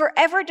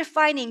 forever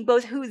defining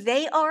both who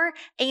they are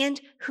and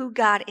who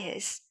God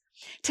is.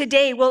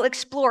 Today, we'll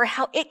explore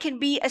how it can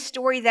be a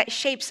story that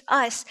shapes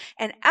us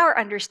and our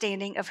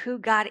understanding of who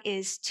God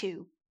is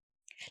too.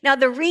 Now,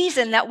 the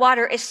reason that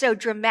water is so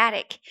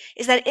dramatic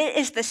is that it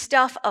is the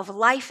stuff of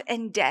life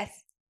and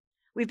death.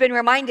 We've been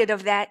reminded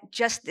of that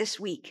just this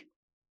week.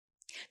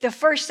 The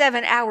first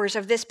 7 hours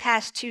of this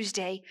past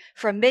Tuesday,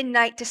 from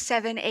midnight to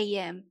 7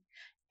 a.m.,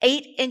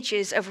 8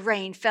 inches of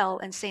rain fell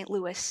in St.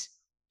 Louis.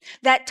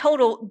 That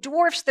total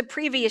dwarfs the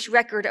previous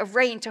record of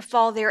rain to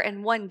fall there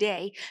in one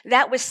day.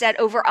 That was set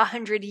over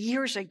 100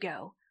 years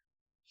ago.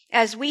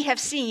 As we have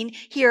seen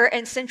here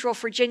in Central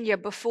Virginia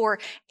before,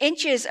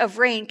 inches of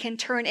rain can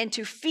turn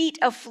into feet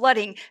of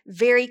flooding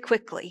very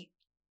quickly.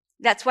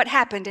 That's what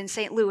happened in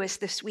St. Louis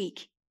this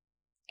week.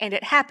 And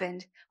it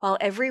happened while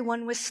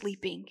everyone was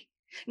sleeping.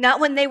 Not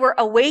when they were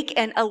awake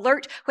and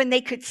alert, when they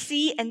could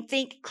see and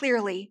think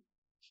clearly.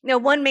 Now,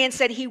 one man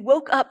said he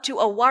woke up to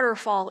a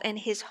waterfall in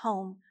his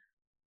home.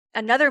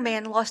 Another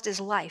man lost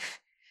his life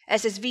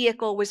as his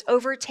vehicle was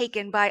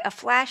overtaken by a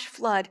flash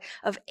flood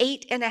of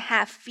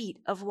 8.5 feet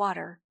of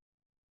water.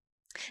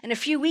 And a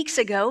few weeks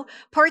ago,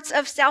 parts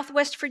of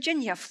Southwest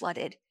Virginia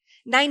flooded.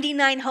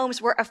 99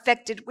 homes were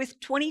affected, with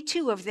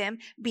 22 of them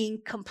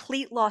being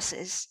complete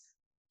losses.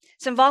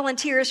 Some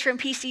volunteers from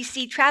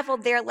PCC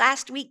traveled there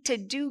last week to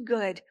do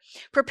good,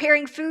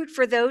 preparing food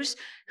for those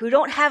who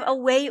don't have a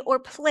way or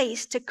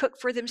place to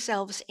cook for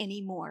themselves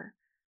anymore.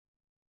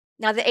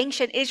 Now, the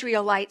ancient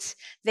Israelites,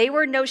 they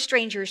were no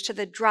strangers to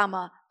the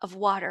drama of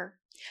water.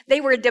 They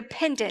were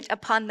dependent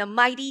upon the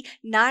mighty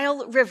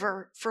Nile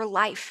River for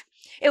life.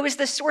 It was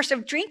the source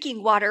of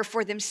drinking water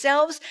for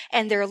themselves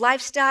and their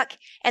livestock,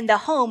 and the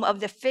home of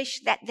the fish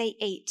that they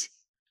ate.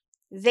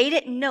 They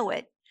didn't know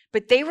it,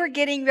 but they were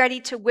getting ready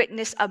to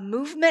witness a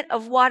movement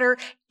of water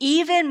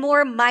even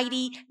more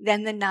mighty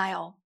than the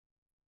Nile.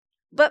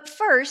 But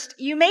first,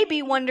 you may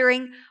be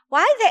wondering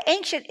why the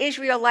ancient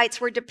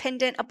Israelites were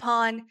dependent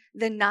upon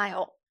the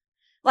Nile.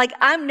 Like,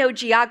 I'm no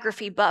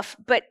geography buff,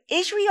 but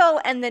Israel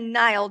and the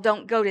Nile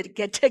don't go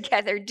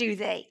together, do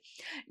they?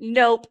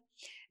 Nope.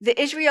 The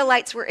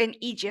Israelites were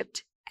in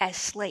Egypt as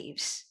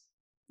slaves.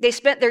 They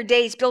spent their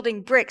days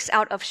building bricks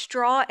out of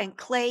straw and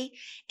clay,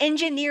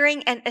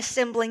 engineering and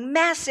assembling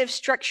massive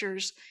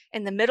structures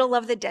in the middle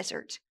of the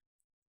desert.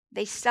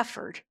 They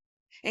suffered,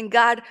 and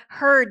God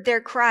heard their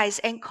cries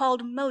and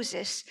called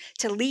Moses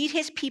to lead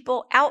his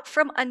people out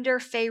from under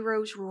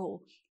Pharaoh's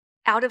rule,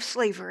 out of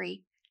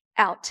slavery,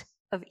 out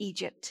of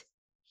Egypt.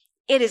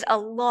 It is a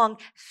long,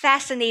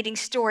 fascinating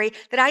story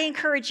that I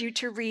encourage you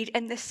to read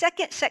in the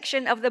second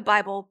section of the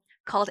Bible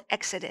called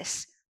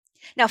Exodus.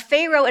 Now,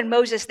 Pharaoh and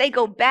Moses, they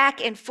go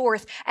back and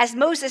forth as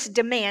Moses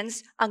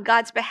demands on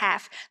God's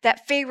behalf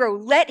that Pharaoh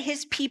let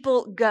his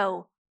people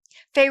go.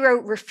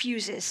 Pharaoh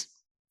refuses.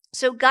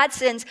 So God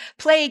sends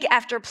plague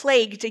after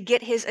plague to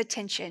get his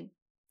attention.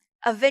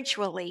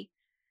 Eventually,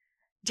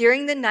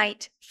 during the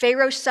night,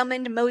 Pharaoh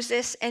summoned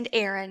Moses and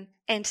Aaron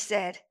and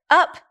said,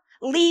 "Up,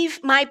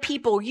 leave my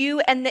people, you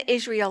and the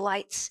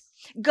Israelites.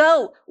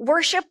 Go,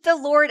 worship the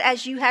Lord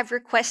as you have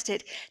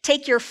requested.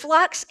 Take your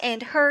flocks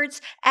and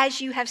herds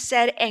as you have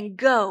said, and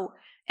go,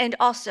 and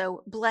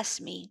also bless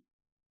me."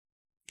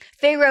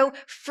 Pharaoh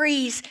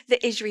frees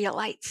the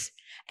Israelites,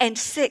 and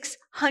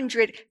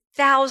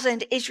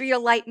 600,000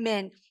 Israelite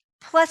men,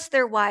 plus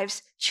their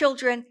wives,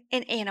 children,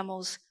 and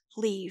animals,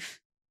 leave.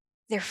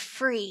 They're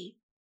free.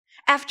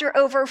 After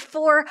over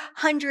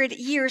 400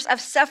 years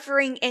of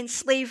suffering and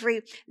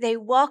slavery, they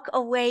walk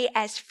away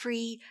as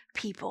free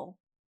people.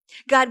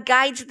 God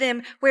guides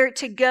them where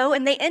to go,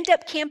 and they end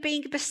up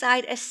camping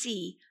beside a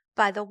sea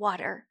by the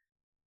water.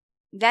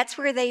 That's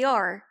where they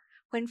are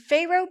when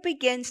Pharaoh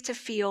begins to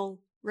feel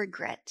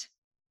regret.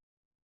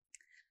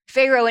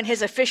 Pharaoh and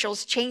his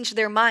officials changed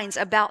their minds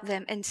about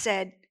them and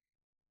said,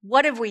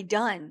 "What have we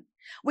done?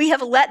 We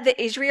have let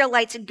the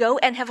Israelites go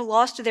and have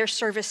lost their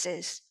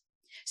services."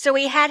 So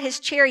he had his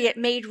chariot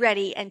made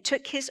ready and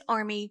took his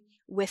army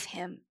with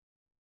him.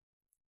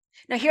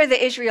 Now here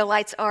the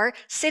Israelites are,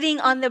 sitting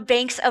on the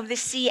banks of the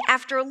sea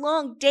after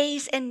long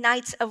days and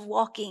nights of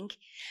walking.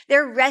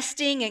 They're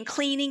resting and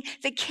cleaning.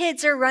 The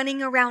kids are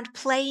running around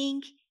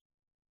playing.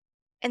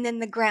 And then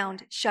the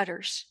ground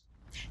shudders.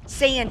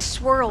 Sand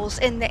swirls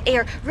in the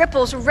air.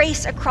 Ripples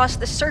race across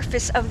the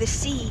surface of the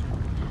sea.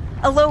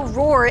 A low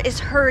roar is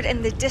heard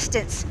in the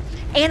distance.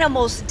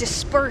 Animals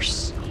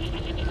disperse.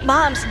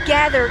 Moms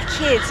gather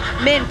kids,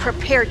 men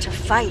prepare to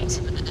fight.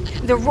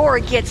 The roar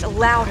gets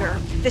louder.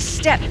 The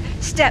step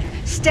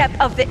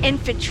of the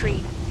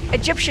infantry.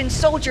 Egyptian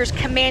soldiers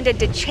commanded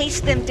to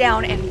chase them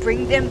down and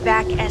bring them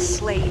back as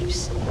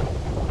slaves.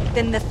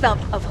 Then the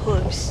thump of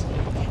hooves.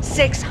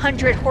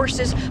 600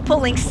 horses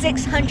pulling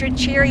 600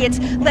 chariots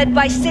led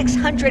by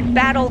 600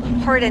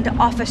 battle-hardened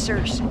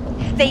officers.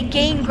 They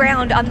gain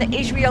ground on the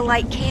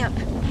Israelite camp.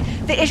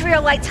 The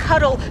Israelites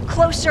huddle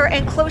closer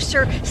and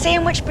closer,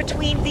 sandwiched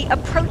between the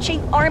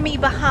approaching army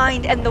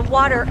behind and the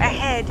water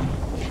ahead.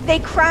 They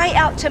cry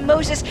out to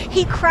Moses.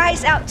 He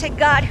cries out to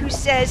God, who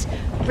says,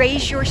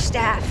 "Raise your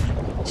staff,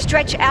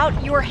 stretch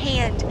out your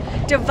hand,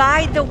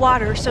 divide the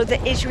water so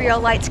the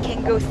Israelites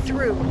can go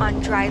through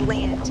on dry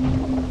land."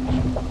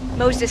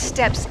 Moses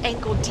steps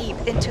ankle deep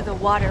into the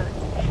water.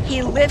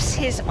 He lifts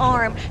his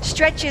arm,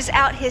 stretches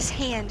out his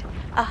hand.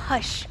 A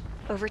hush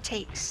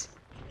overtakes.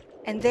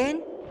 And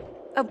then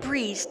a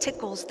breeze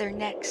tickles their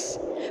necks,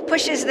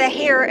 pushes the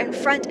hair in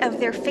front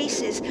of their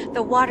faces.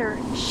 The water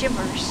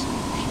shimmers.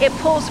 It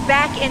pulls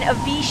back in a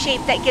V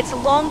shape that gets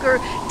longer,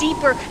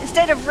 deeper.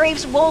 Instead of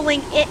waves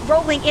rolling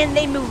in,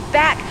 they move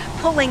back,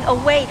 pulling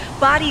away.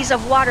 Bodies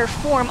of water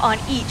form on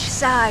each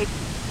side.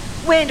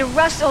 Wind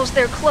rustles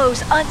their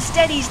clothes,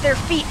 unsteadies their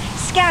feet,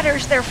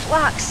 scatters their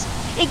flocks.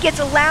 It gets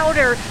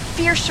louder,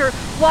 fiercer.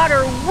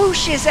 Water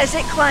whooshes as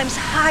it climbs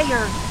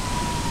higher.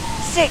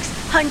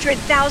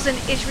 600,000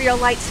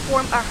 Israelites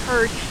form a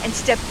herd and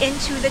step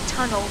into the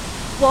tunnel.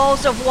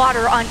 Walls of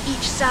water on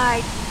each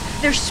side.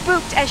 They're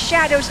spooked as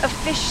shadows of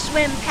fish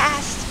swim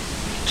past.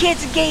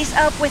 Kids gaze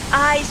up with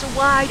eyes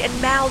wide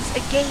and mouths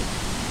agape.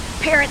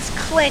 Parents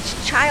clench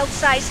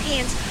child-sized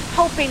hands,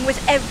 hoping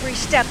with every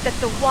step that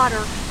the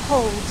water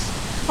holds,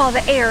 while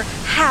the air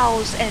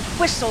howls and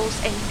whistles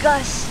and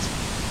gusts.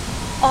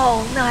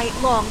 All night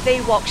long,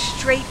 they walk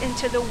straight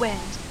into the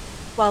wind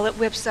while it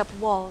whips up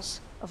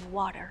walls of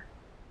water.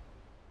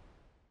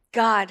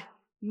 God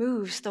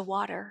moves the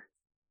water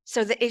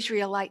so the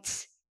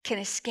Israelites can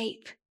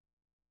escape.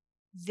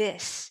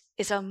 This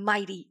is a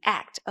mighty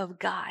act of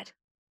God.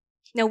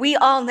 Now, we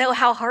all know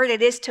how hard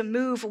it is to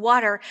move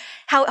water,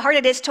 how hard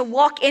it is to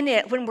walk in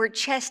it when we're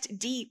chest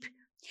deep.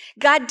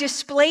 God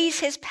displays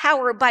his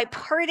power by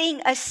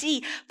parting a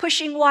sea,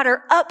 pushing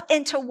water up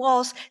into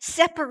walls,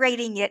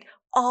 separating it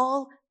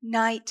all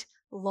night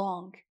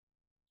long.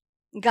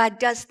 God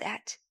does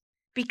that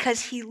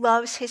because he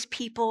loves his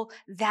people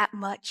that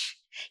much.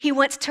 He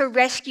wants to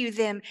rescue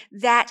them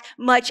that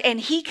much, and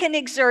he can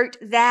exert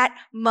that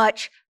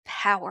much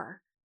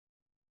power.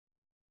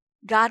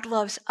 God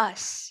loves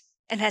us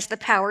and has the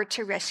power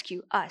to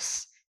rescue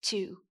us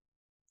too.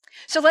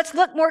 So let's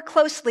look more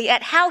closely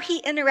at how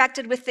he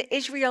interacted with the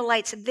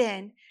Israelites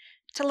then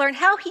to learn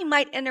how he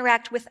might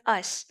interact with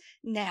us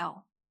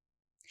now.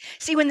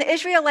 See, when the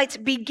Israelites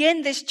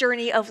begin this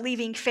journey of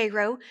leaving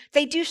Pharaoh,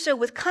 they do so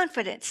with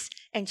confidence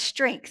and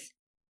strength.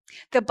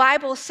 The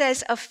Bible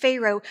says of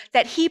Pharaoh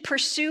that he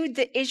pursued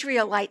the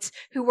Israelites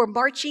who were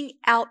marching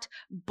out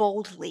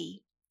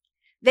boldly.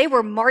 They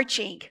were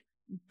marching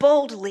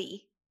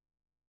boldly.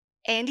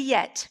 And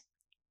yet,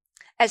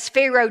 as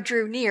Pharaoh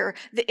drew near,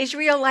 the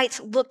Israelites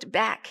looked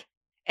back,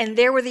 and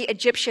there were the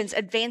Egyptians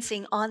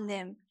advancing on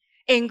them.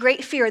 In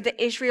great fear,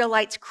 the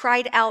Israelites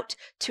cried out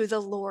to the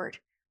Lord.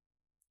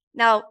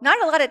 Now,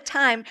 not a lot of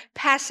time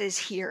passes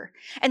here,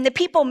 and the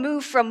people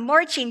move from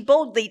marching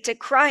boldly to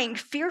crying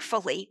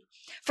fearfully,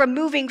 from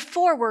moving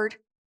forward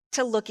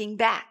to looking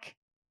back.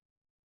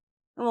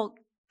 Well,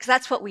 because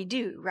that's what we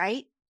do,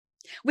 right?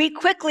 We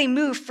quickly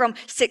move from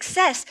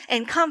success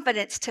and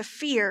confidence to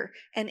fear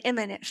and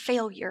imminent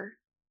failure.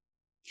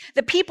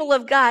 The people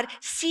of God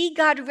see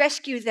God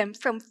rescue them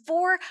from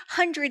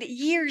 400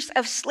 years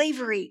of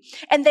slavery,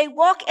 and they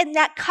walk in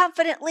that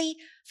confidently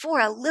for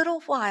a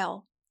little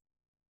while.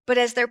 But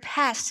as their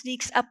past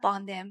sneaks up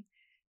on them,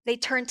 they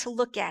turn to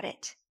look at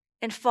it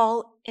and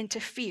fall into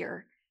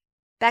fear,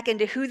 back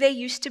into who they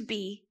used to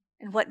be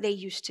and what they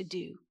used to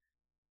do.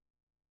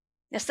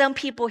 Now, some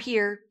people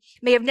here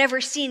may have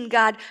never seen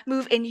God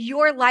move in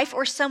your life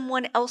or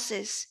someone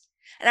else's.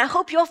 And I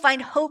hope you'll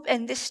find hope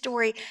in this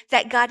story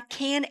that God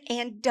can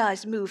and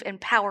does move in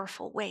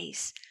powerful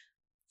ways.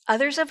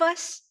 Others of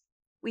us,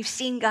 we've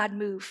seen God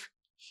move.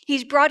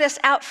 He's brought us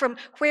out from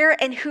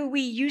where and who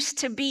we used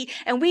to be,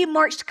 and we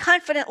marched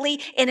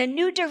confidently in a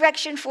new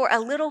direction for a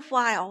little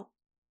while.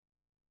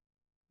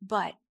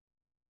 But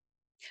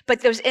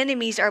those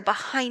enemies are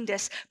behind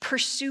us,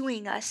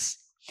 pursuing us.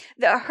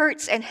 The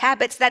hurts and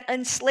habits that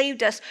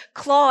enslaved us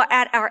claw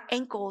at our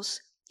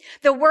ankles.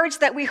 The words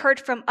that we heard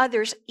from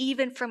others,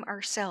 even from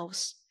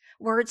ourselves.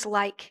 Words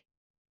like,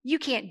 you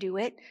can't do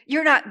it.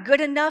 You're not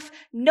good enough.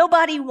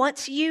 Nobody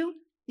wants you.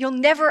 You'll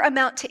never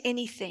amount to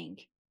anything.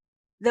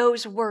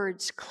 Those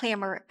words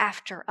clamor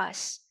after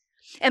us.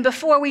 And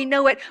before we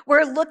know it,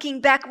 we're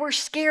looking back. We're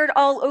scared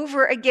all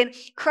over again,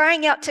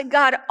 crying out to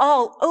God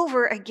all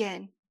over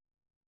again.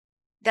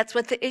 That's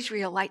what the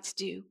Israelites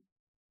do.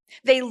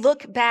 They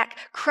look back,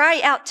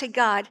 cry out to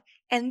God,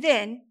 and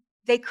then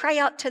they cry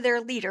out to their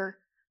leader,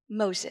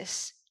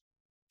 Moses.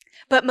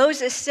 But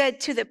Moses said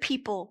to the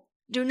people,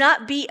 do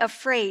not be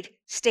afraid,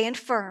 stand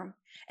firm,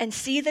 and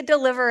see the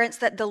deliverance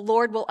that the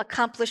Lord will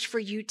accomplish for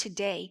you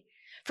today.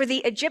 For the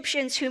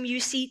Egyptians whom you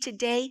see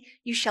today,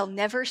 you shall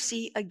never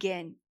see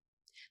again.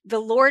 The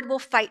Lord will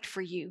fight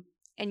for you,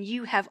 and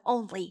you have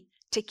only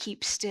to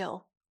keep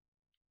still.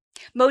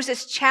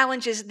 Moses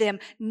challenges them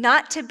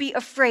not to be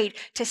afraid,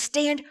 to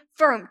stand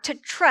firm, to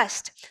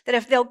trust that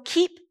if they'll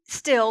keep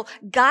still,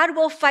 God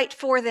will fight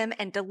for them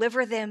and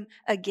deliver them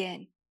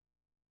again.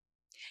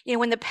 You know,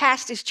 when the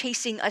past is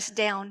chasing us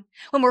down,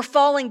 when we're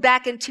falling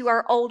back into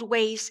our old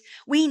ways,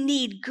 we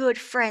need good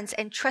friends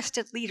and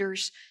trusted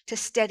leaders to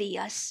steady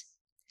us,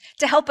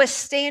 to help us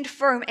stand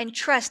firm and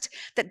trust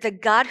that the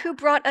God who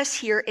brought us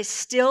here is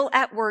still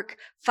at work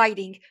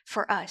fighting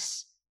for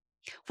us.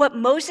 What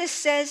Moses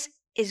says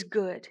is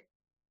good,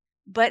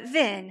 but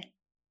then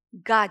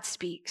God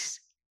speaks.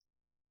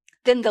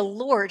 Then the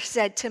Lord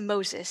said to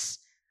Moses,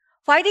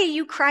 why do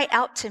you cry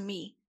out to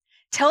me?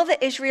 Tell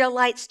the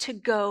Israelites to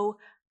go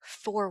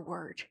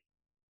forward.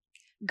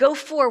 Go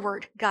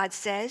forward, God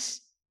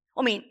says.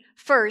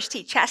 First,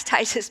 he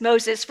chastises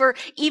Moses for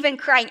even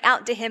crying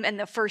out to him in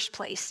the first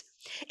place.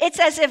 It's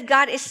as if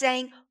God is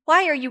saying,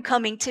 why are you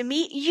coming to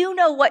me? You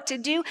know what to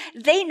do.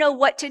 They know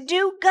what to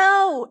do.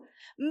 Go.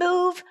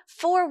 Move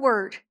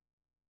forward.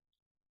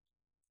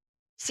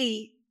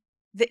 See,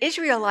 the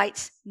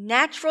Israelites'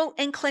 natural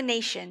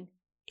inclination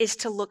is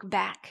to look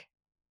back.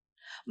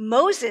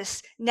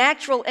 Moses'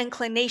 natural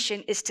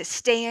inclination is to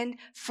stand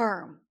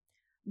firm,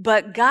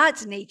 but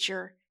God's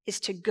nature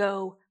is to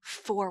go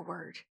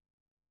forward.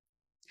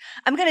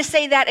 I'm going to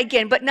say that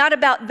again, but not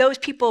about those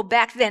people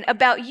back then,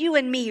 about you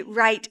and me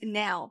right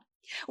now.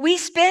 We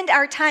spend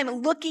our time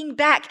looking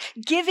back,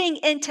 giving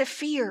into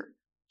fear.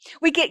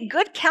 We get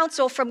good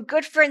counsel from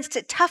good friends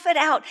to tough it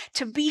out,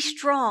 to be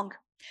strong.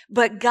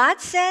 But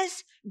God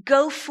says,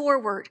 go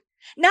forward,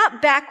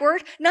 not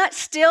backward, not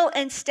still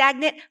and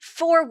stagnant,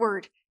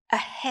 forward,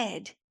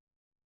 ahead.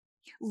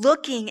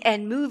 Looking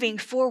and moving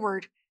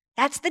forward,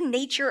 that's the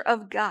nature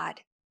of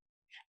God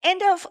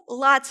and of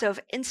lots of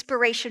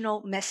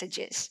inspirational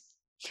messages.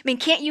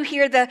 Can't you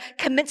hear the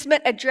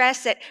commencement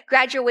address at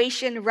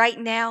graduation right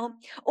now?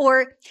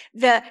 Or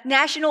the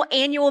national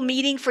annual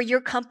meeting for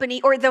your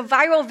company? Or the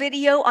viral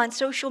video on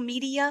social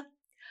media?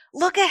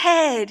 Look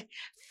ahead.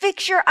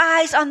 Fix your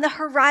eyes on the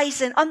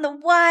horizon, on the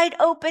wide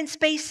open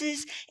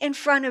spaces in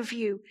front of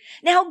you.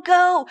 Now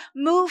go,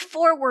 move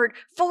forward,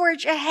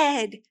 forge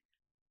ahead.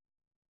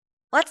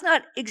 Well, that's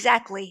not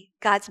exactly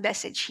God's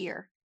message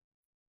here.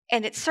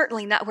 And it's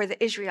certainly not where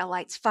the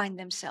Israelites find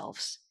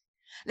themselves.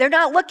 They're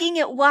not looking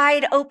at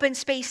wide open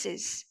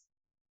spaces,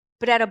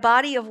 but at a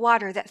body of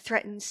water that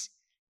threatens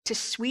to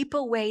sweep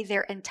away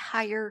their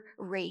entire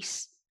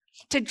race,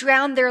 to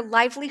drown their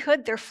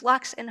livelihood, their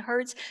flocks and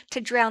herds,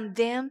 to drown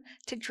them,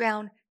 to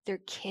drown their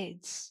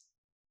kids.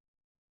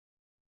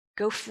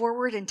 Go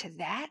forward into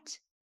that?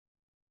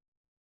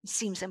 It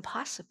seems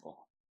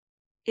impossible.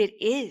 It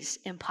is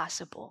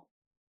impossible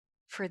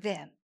for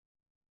them.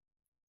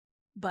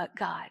 But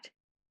God.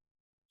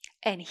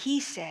 And he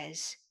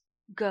says,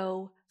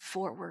 go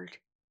forward.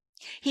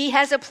 He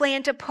has a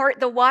plan to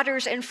part the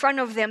waters in front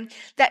of them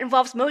that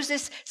involves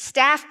Moses'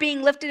 staff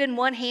being lifted in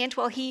one hand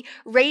while he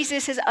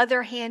raises his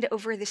other hand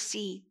over the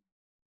sea.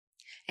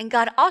 And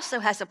God also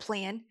has a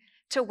plan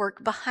to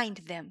work behind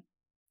them.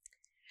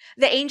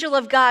 The angel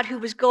of God who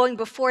was going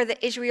before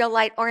the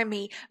Israelite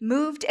army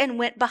moved and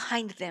went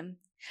behind them,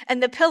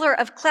 and the pillar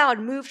of cloud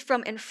moved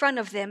from in front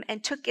of them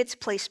and took its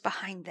place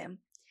behind them.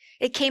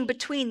 It came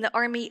between the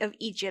army of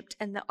Egypt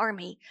and the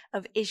army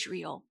of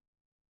Israel.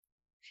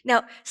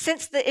 Now,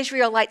 since the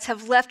Israelites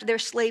have left their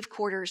slave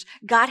quarters,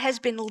 God has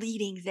been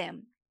leading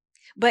them.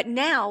 But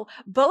now,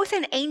 both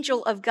an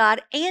angel of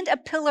God and a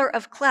pillar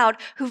of cloud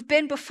who've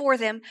been before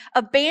them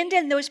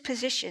abandon those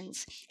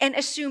positions and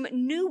assume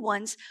new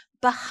ones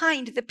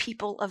behind the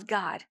people of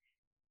God.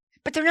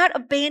 But they're not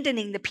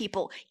abandoning the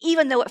people,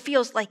 even though it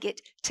feels like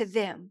it to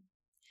them.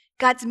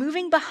 God's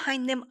moving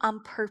behind them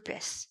on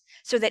purpose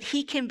so that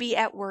he can be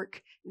at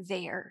work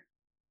there.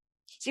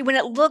 See, when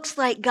it looks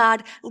like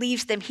God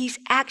leaves them, he's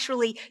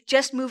actually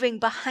just moving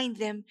behind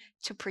them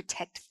to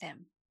protect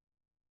them.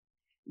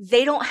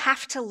 They don't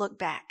have to look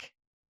back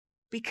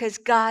because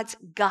God's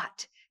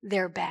got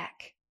their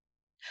back.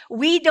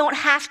 We don't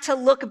have to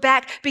look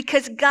back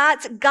because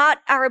God's got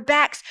our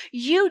backs.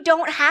 You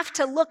don't have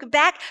to look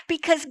back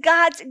because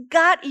God's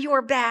got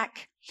your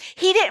back.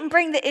 He didn't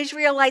bring the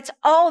Israelites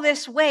all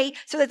this way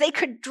so that they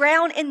could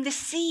drown in the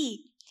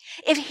sea.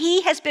 If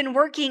he has been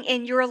working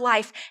in your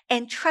life,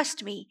 and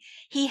trust me,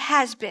 he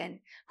has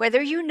been,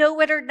 whether you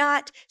know it or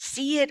not,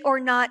 see it or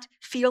not,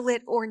 feel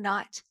it or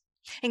not.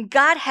 And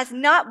God has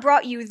not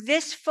brought you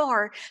this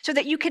far so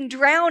that you can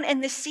drown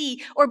in the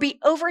sea or be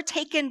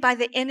overtaken by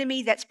the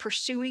enemy that's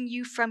pursuing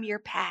you from your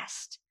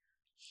past.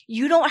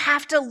 You don't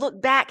have to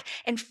look back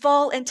and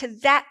fall into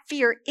that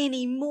fear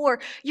anymore.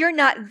 You're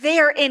not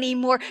there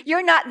anymore.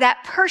 You're not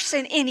that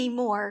person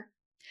anymore.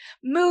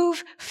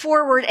 Move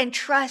forward and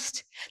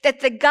trust that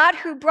the God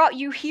who brought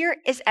you here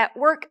is at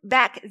work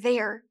back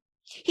there.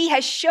 He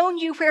has shown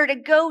you where to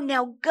go.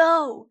 Now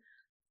go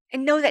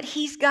and know that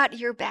he's got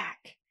your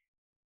back.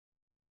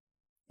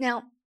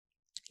 Now,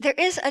 there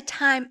is a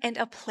time and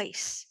a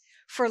place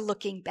for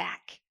looking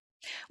back.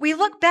 We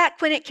look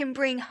back when it can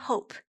bring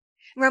hope,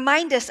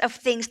 remind us of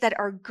things that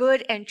are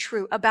good and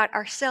true about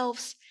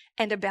ourselves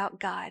and about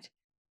God.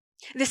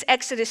 This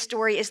Exodus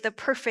story is the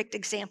perfect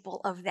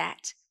example of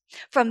that.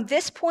 From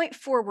this point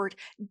forward,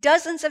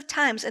 dozens of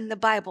times in the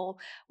Bible,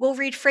 we'll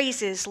read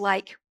phrases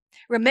like,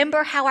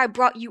 "Remember how I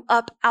brought you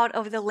up out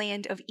of the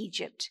land of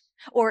Egypt,"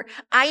 or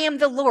 "I am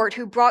the Lord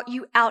who brought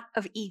you out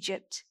of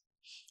Egypt."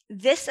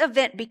 This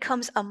event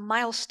becomes a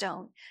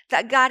milestone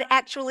that God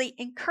actually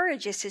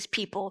encourages his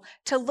people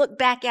to look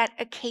back at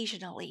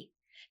occasionally,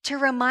 to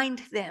remind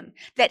them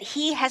that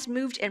he has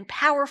moved in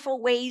powerful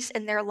ways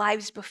in their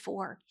lives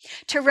before,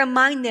 to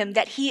remind them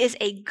that he is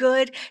a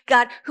good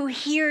God who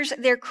hears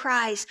their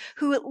cries,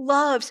 who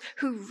loves,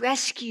 who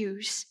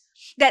rescues,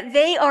 that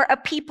they are a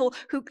people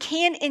who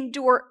can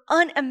endure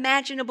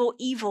unimaginable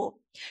evil,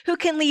 who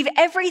can leave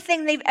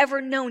everything they've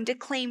ever known to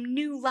claim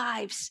new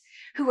lives,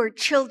 who are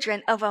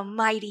children of a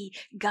mighty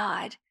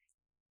God.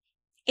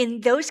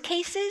 In those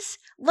cases,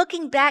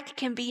 looking back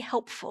can be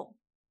helpful.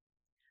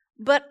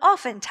 But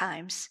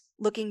oftentimes,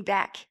 looking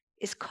back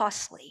is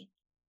costly.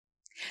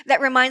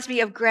 That reminds me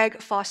of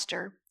Greg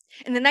Foster.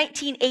 In the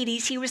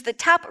 1980s, he was the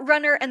top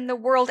runner in the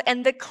world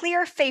and the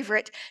clear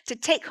favorite to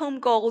take home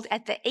gold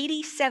at the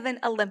 '87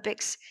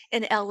 Olympics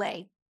in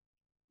LA.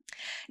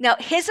 Now,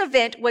 his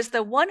event was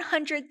the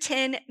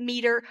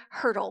 110-meter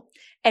hurdle,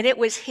 and it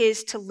was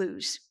his to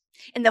lose.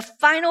 In the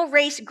final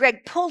race,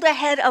 Greg pulled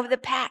ahead of the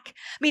pack.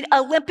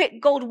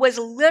 Olympic gold was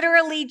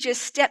literally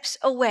just steps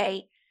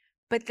away.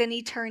 But then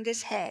he turned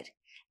his head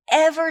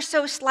ever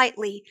so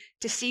slightly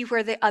to see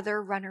where the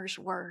other runners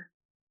were.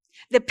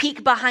 The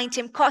peak behind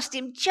him cost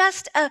him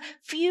just a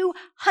few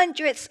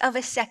hundredths of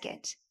a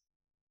second.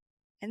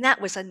 And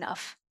that was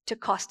enough to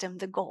cost him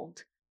the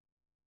gold.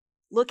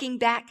 Looking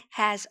back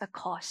has a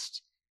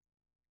cost.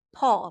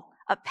 Paul,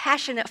 a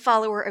passionate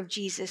follower of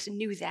Jesus,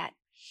 knew that.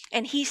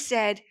 And he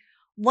said,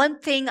 "One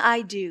thing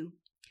I do,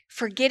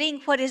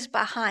 forgetting what is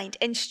behind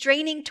and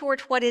straining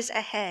toward what is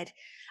ahead,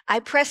 I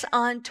press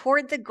on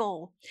toward the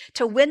goal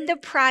to win the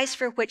prize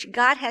for which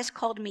God has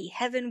called me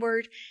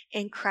heavenward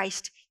in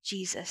Christ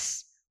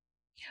Jesus."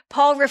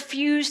 Paul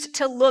refused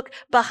to look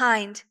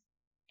behind,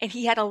 and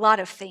he had a lot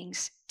of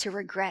things to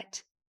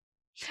regret.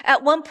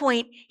 At one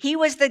point, he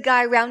was the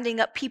guy rounding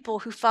up people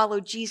who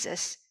followed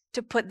Jesus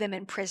to put them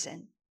in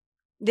prison.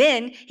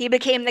 Then he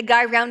became the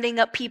guy rounding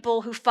up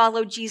people who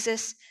followed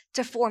Jesus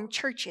to form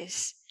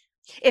churches.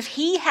 If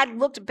he had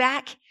looked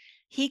back,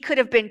 he could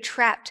have been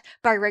trapped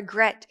by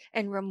regret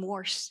and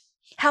remorse.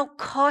 How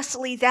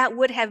costly that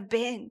would have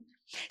been.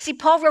 See,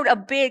 Paul wrote a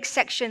big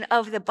section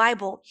of the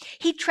Bible.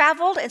 He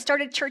traveled and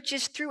started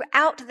churches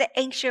throughout the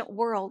ancient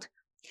world.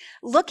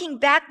 Looking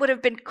back would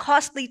have been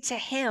costly to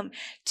him,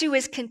 to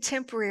his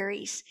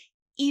contemporaries,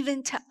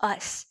 even to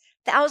us,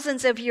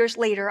 thousands of years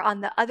later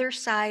on the other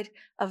side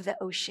of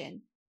the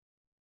ocean.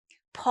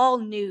 Paul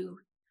knew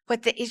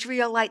what the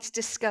Israelites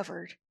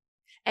discovered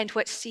and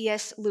what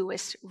C.S.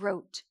 Lewis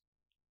wrote.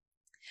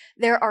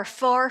 There are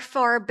far,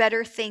 far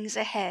better things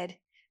ahead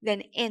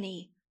than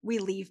any we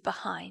leave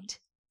behind.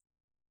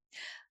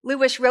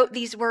 Lewis wrote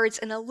these words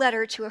in a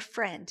letter to a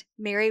friend,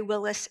 Mary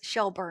Willis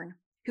Shelburne,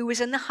 who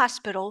was in the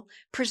hospital,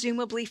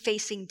 presumably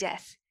facing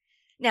death.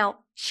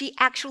 Now, she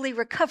actually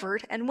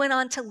recovered and went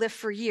on to live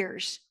for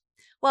years,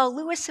 while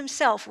Lewis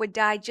himself would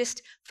die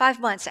just 5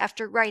 months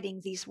after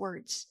writing these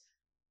words.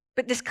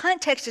 But this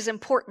context is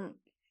important,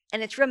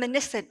 and it's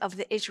reminiscent of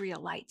the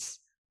Israelites.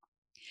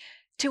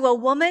 To a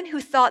woman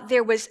who thought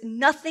there was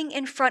nothing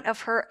in front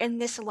of her in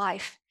this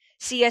life,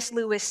 C.S.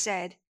 Lewis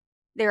said,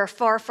 there are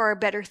far, far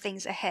better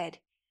things ahead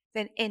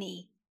than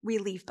any we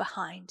leave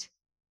behind.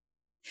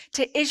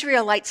 To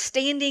Israelites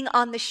standing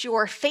on the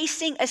shore,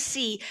 facing a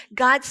sea,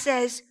 God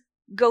says,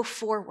 go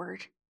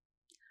forward.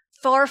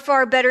 Far,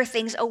 far better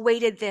things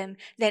awaited them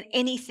than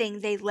anything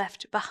they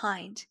left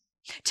behind.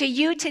 To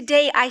you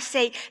today, I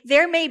say,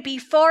 there may be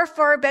far,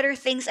 far better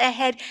things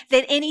ahead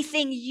than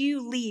anything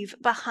you leave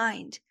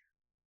behind.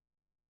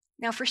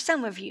 Now, for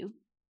some of you,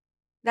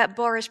 that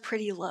bar is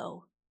pretty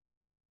low.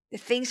 The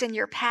things in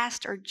your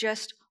past are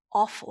just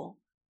awful.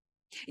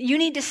 You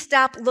need to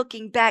stop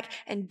looking back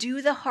and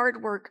do the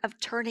hard work of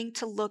turning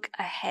to look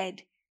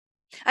ahead.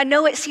 I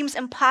know it seems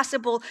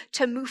impossible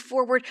to move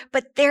forward,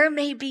 but there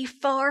may be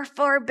far,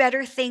 far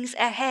better things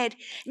ahead,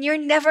 and you're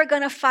never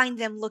going to find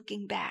them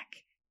looking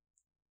back.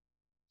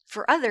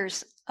 For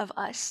others of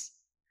us,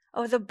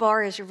 the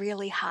bar is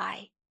really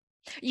high.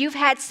 You've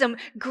had some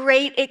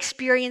great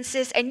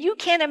experiences, and you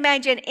can't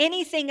imagine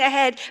anything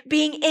ahead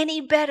being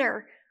any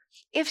better.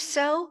 If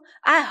so,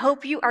 I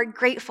hope you are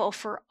grateful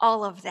for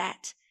all of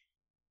that.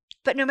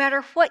 But no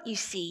matter what you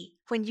see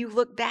when you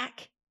look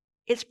back,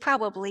 it's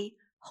probably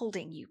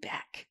holding you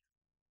back.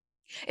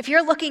 If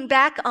you're looking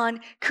back on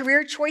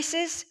career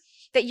choices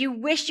that you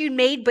wish you'd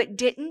made but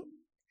didn't,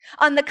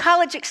 on the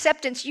college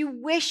acceptance you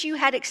wish you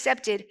had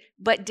accepted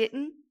but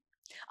didn't,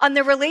 on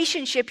the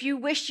relationship you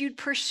wish you'd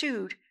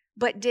pursued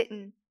but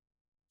didn't,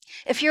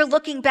 if you're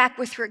looking back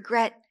with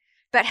regret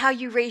about how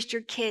you raised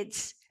your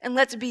kids, and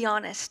let's be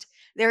honest,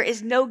 there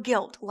is no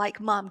guilt like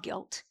mom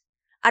guilt.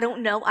 I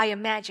don't know, I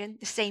imagine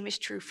the same is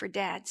true for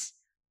dads.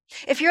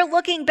 If you're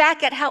looking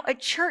back at how a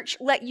church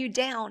let you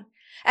down,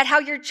 at how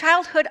your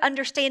childhood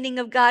understanding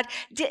of God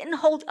didn't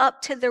hold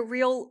up to the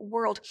real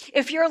world,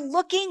 if you're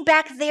looking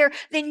back there,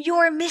 then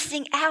you're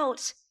missing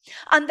out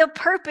on the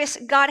purpose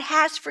God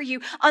has for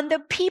you, on the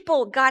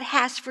people God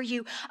has for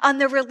you, on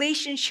the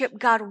relationship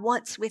God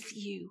wants with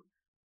you.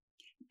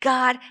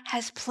 God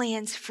has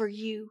plans for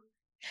you.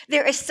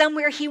 There is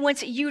somewhere He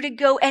wants you to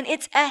go, and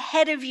it's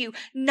ahead of you,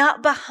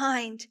 not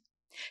behind.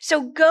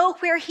 So go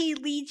where He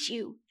leads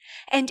you.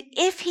 And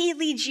if He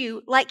leads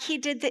you, like He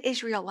did the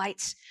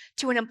Israelites,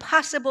 to an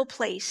impossible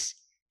place,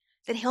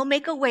 then He'll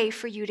make a way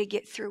for you to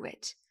get through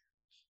it.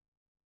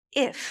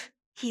 If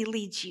He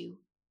leads you.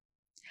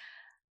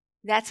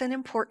 That's an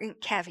important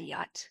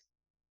caveat.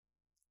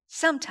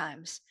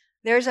 Sometimes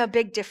there's a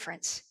big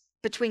difference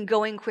between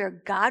going where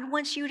God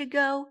wants you to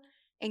go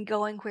and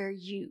going where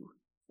you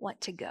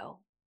want to go.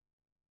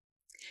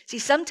 See,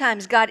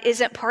 sometimes God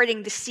isn't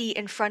parting the sea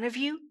in front of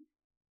you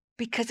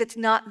because it's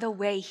not the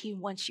way He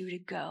wants you to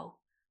go.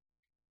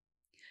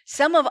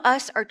 Some of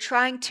us are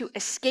trying to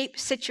escape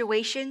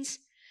situations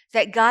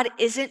that God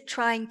isn't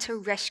trying to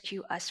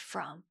rescue us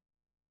from.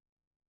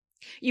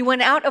 You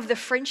went out of the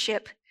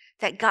friendship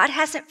that God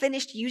hasn't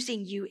finished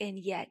using you in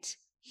yet.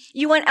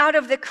 You went out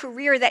of the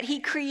career that He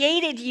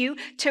created you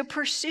to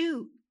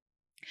pursue.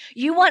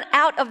 You went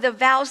out of the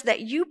vows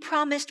that you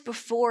promised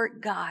before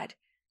God.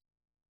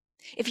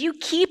 If you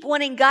keep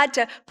wanting God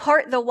to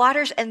part the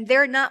waters and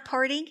they're not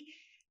parting,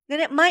 then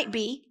it might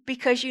be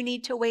because you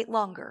need to wait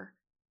longer.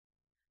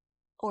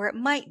 Or it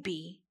might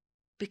be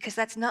because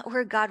that's not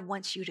where God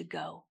wants you to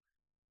go.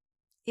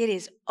 It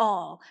is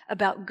all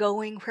about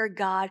going where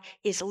God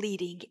is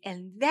leading,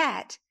 and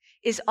that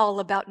is all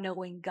about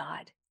knowing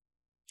God.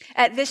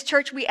 At this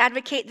church, we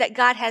advocate that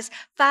God has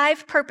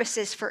 5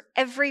 purposes for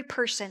every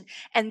person,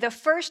 and the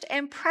first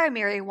and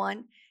primary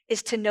one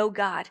is to know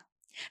God.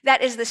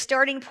 That is the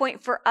starting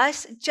point for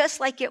us, just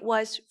like it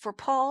was for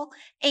Paul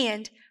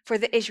and for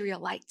the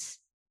Israelites.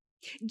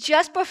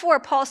 Just before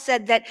Paul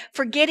said that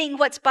forgetting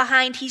what's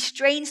behind, he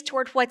strains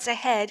toward what's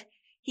ahead,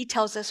 he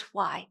tells us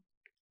why.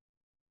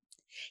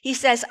 He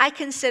says, I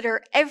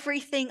consider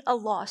everything a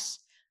loss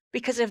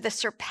because of the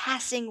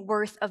surpassing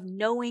worth of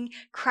knowing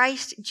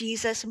Christ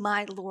Jesus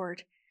my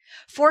Lord,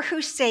 for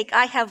whose sake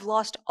I have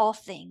lost all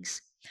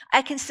things.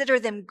 I consider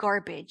them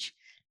garbage,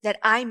 that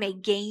I may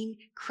gain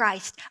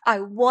Christ. I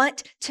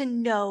want to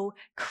know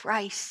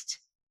Christ.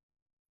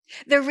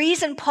 The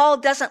reason Paul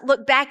doesn't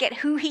look back at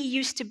who he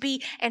used to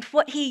be and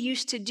what he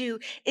used to do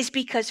is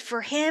because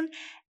for him,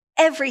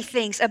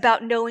 everything's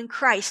about knowing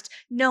Christ,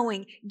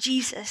 knowing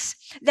Jesus.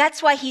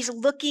 That's why he's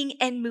looking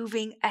and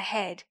moving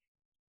ahead.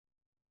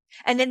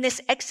 And in this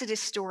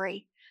Exodus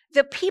story,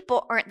 the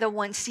people aren't the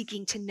ones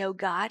seeking to know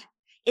God.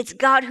 It's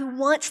God who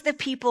wants the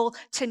people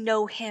to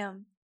know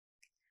Him.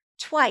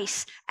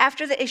 Twice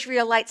after the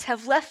Israelites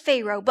have left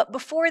Pharaoh, but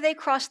before they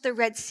cross the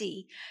Red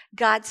Sea,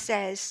 God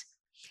says,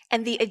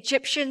 and the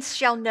Egyptians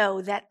shall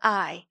know that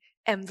I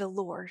am the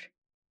Lord.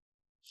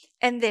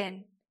 And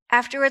then,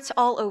 after it's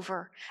all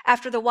over,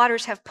 after the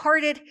waters have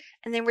parted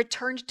and then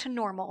returned to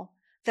normal,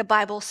 the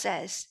Bible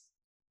says,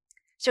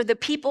 so the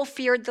people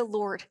feared the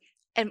Lord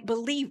and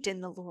believed in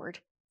the Lord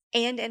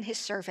and in His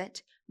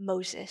servant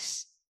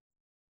Moses.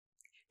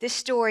 This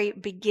story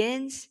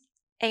begins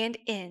and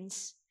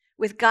ends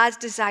with God's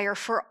desire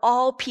for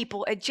all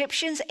people,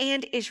 Egyptians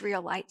and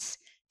Israelites,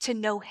 to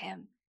know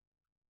Him.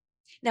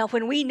 Now,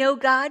 when we know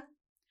God,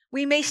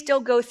 we may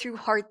still go through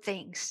hard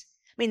things.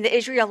 I mean, the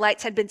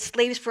Israelites had been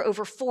slaves for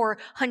over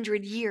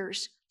 400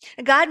 years.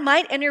 God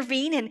might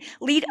intervene and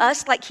lead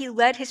us like he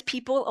led his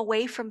people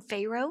away from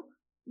Pharaoh.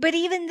 But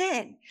even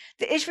then,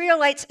 the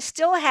Israelites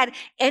still had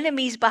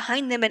enemies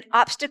behind them and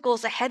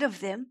obstacles ahead of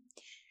them.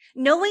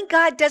 Knowing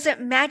God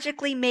doesn't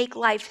magically make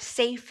life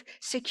safe,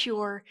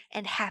 secure,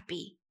 and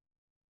happy.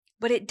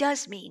 But it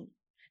does mean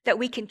that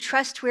we can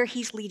trust where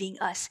he's leading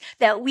us,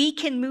 that we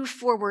can move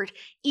forward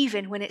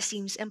even when it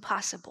seems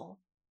impossible.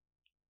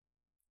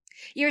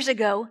 Years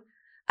ago,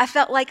 I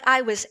felt like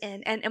I was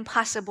in an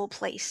impossible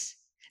place.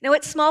 Now,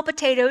 it's small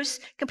potatoes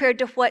compared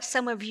to what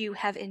some of you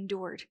have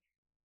endured,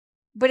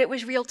 but it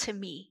was real to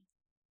me.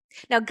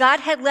 Now,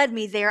 God had led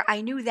me there. I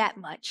knew that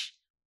much.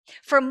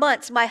 For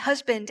months, my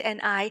husband and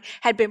I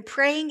had been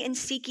praying and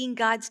seeking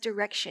God's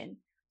direction.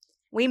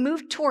 We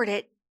moved toward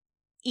it,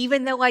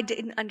 even though I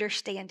didn't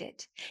understand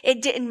it.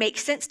 It didn't make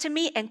sense to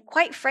me, and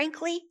quite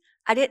frankly,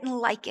 I didn't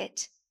like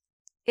it.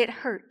 It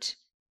hurt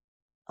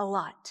a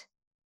lot.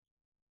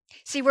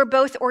 See, we're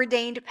both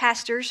ordained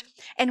pastors,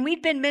 and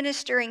we'd been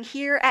ministering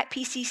here at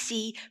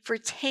PCC for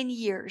 10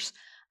 years.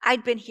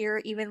 I'd been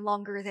here even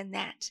longer than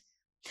that.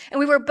 And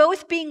we were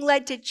both being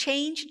led to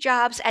change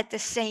jobs at the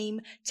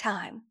same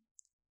time.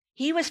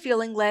 He was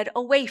feeling led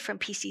away from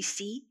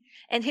PCC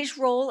and his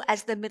role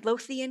as the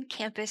Midlothian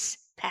campus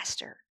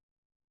pastor.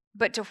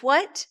 But to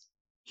what?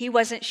 He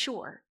wasn't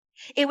sure.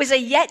 It was a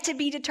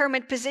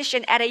yet-to-be-determined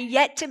position at a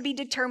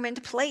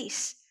yet-to-be-determined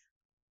place.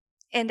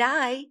 And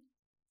I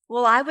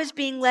was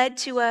being led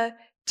to a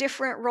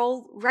different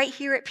role right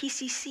here at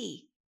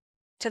PCC,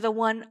 to the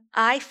one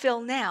I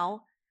fill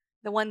now,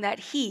 the one that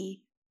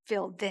he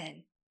filled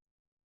then.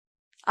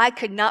 I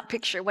could not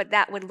picture what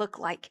that would look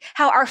like,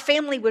 how our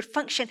family would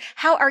function,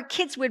 how our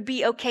kids would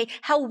be okay,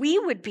 how we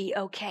would be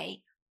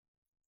okay.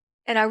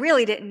 And I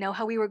really didn't know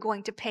how we were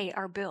going to pay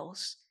our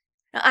bills.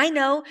 Now, I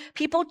know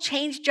people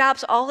change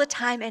jobs all the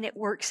time and it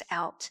works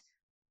out.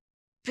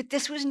 But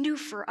this was new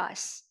for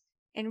us.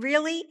 And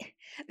really,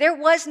 there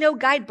was no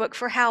guidebook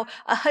for how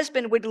a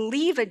husband would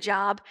leave a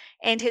job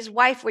and his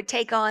wife would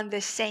take on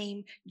the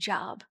same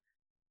job.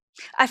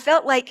 I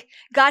felt like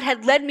God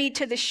had led me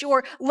to the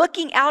shore,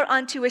 looking out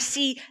onto a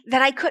sea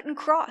that I couldn't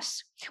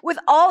cross, with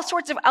all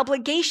sorts of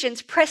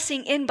obligations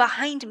pressing in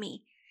behind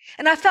me.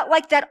 And I felt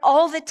like that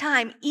all the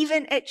time,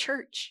 even at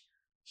church.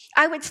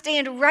 I would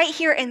stand right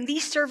here in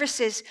these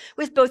services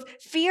with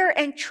both fear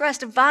and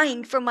trust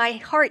vying for my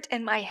heart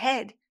and my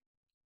head.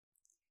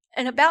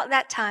 And about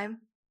that time,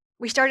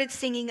 we started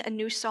singing a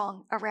new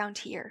song around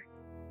here.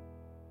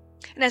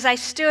 And as I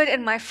stood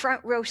in my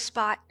front row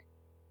spot,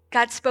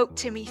 God spoke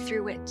to me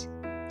through it,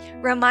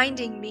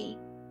 reminding me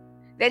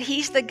that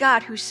he's the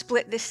God who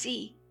split the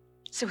sea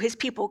so his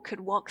people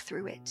could walk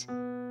through it.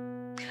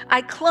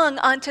 I clung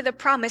onto the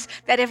promise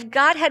that if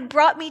God had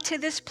brought me to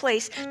this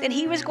place, then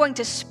he was going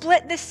to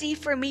split the sea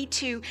for me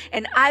too,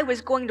 and I was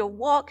going to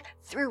walk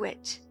through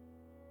it.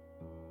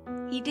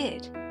 He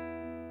did,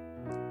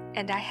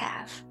 and I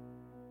have.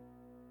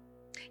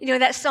 You know,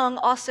 that song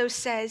also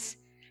says,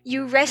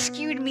 "You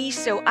rescued me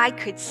so I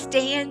could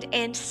stand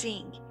and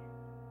sing."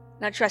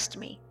 Now trust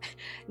me,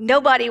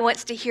 nobody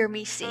wants to hear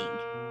me sing,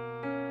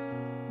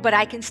 but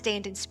I can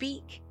stand and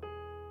speak.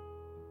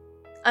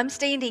 I'm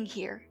standing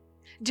here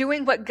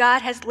doing what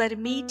God has led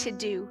me to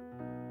do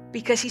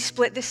because he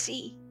split the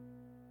sea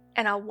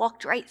and I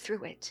walked right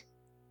through it.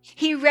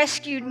 He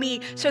rescued me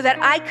so that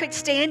I could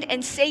stand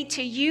and say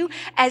to you,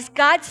 as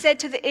God said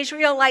to the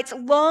Israelites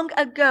long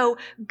ago,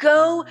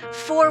 go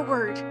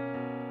forward.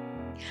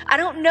 I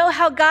don't know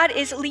how God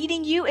is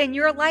leading you in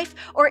your life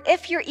or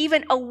if you're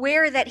even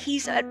aware that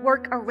he's at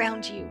work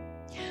around you.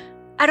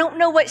 I don't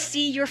know what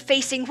sea you're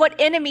facing, what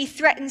enemy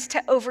threatens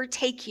to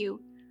overtake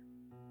you.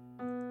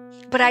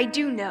 But I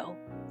do know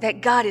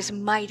that God is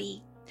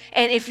mighty.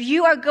 And if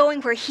you are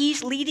going where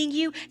he's leading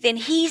you, then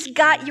he's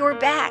got your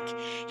back.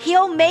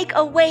 He'll make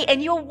a way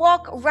and you'll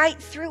walk right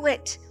through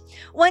it.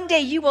 One day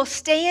you will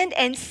stand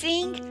and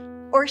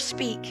sing or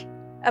speak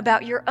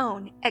about your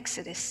own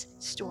Exodus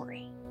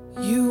story.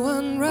 You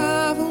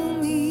unravel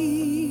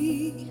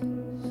me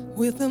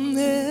with a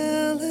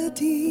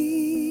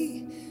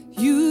melody.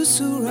 You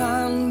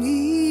surround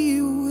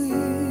me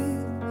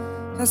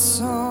with a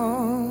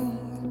song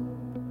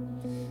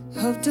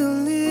of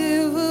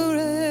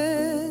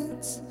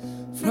deliverance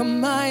from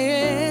my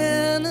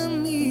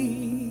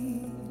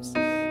enemies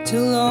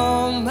till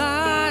all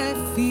my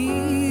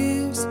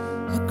fears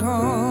are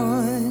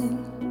gone.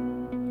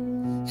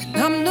 And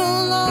I'm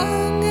no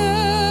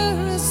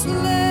longer a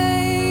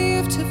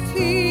slave to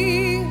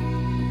fear.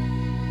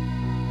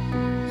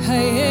 I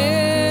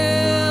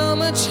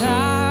am a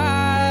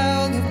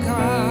child of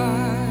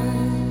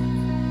God.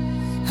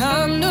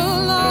 I'm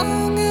no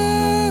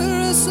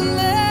longer a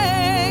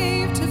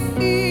slave to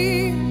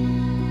fear.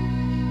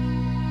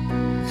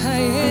 I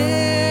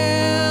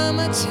am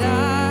a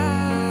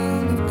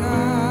child of God.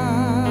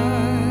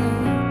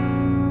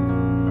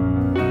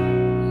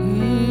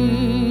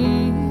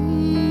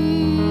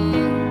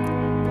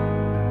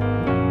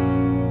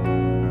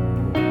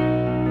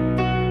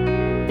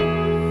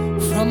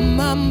 From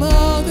my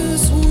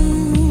mother's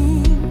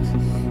womb,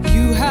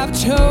 you have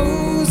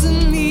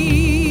chosen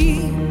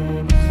me.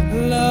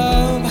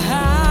 Love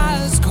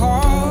has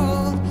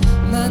called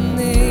my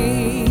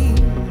name.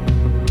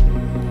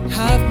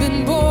 I've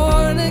been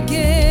born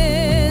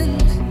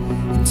again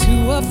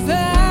into a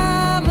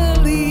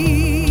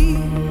family.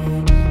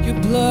 Your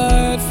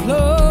blood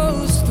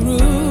flows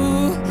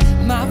through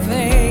my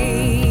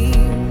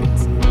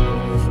veins.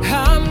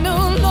 I'm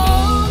no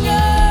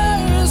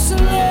longer a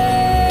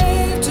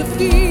slave to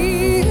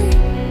fear.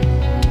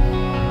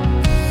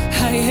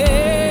 I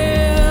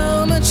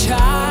am a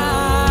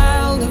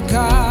child of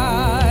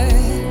God.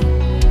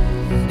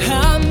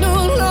 I'm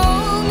no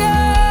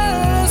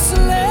longer a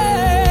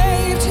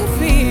slave to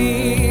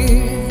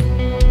fear.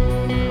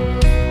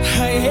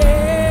 I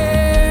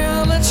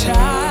am a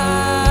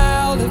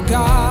child of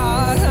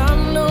God.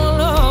 I'm no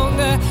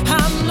longer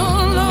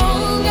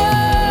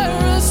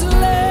a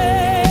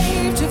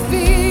slave to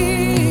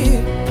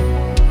fear.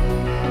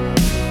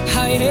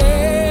 I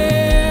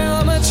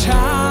am a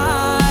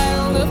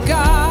child of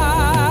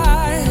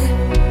God.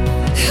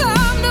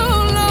 I'm no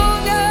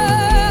longer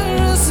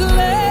a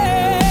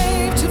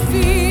slave to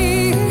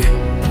fear.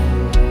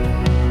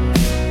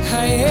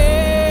 I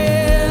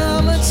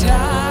am a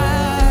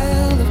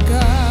child of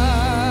God.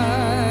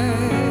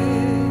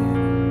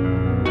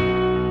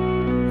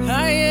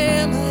 I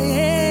am.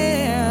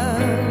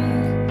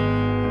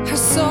 Her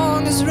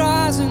song is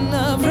rising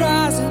up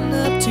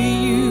to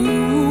you.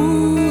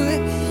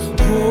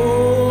 Oh,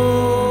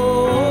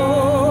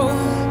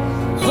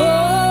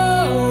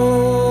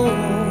 oh,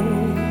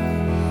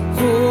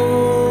 oh,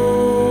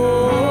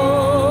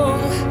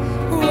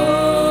 oh.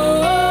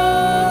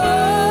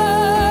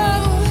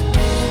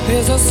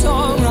 There's a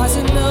song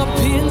rising up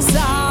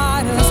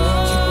inside us.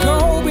 You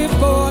go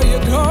before, you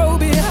go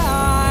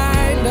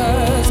behind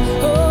us.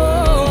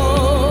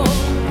 Oh,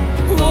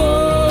 oh,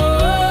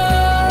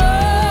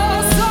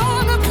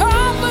 song of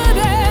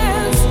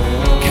confidence,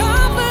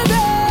 confidence.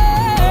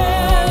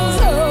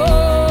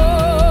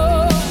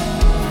 Oh,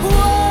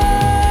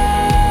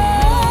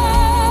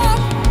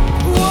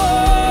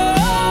 whoa.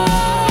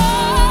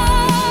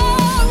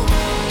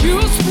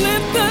 You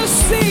split the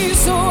sea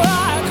so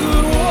I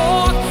could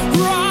walk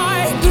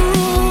right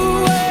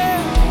through it.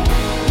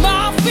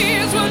 My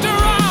fears were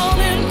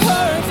drowned in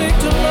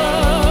perfect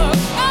love.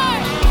 Hey!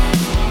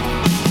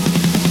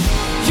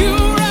 You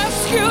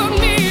rescued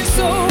me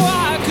so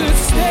I could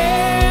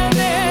stand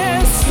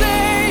and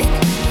say,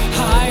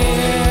 I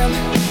am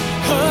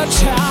a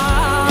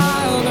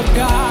child of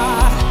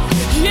God.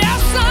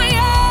 Yes, I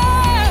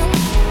am.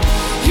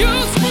 You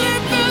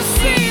split the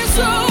sea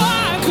so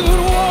I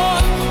could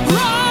walk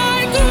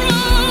right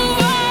through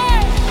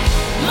it.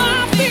 My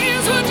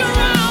fears were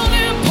drowned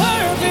in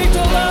perfect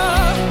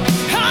love.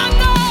 I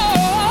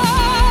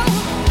know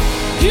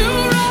you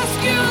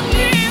rescued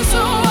me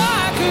so I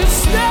could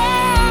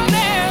stand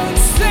and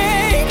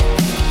sing.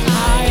 I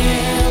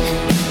am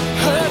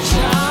a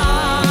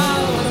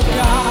child of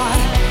God.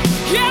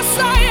 Yes,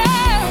 I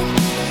am.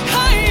 I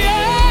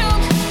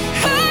am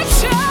a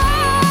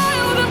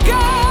child of God.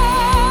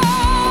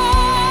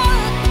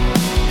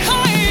 I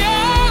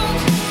am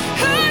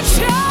a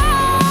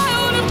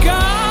child of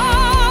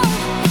God.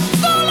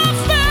 Full of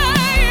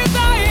faith, I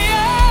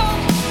am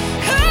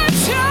a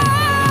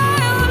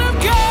child of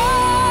God.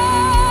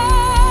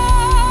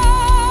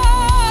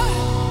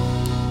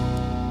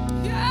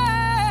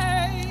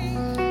 Yay.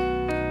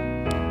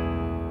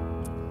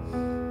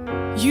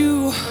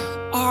 You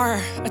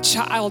are a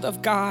child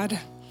of God.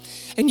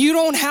 And you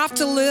don't have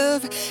to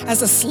live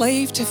as a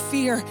slave to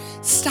fear.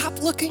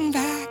 Stop looking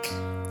back.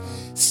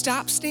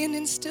 Stop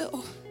standing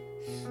still.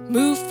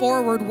 Move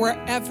forward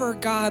wherever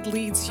God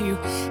leads you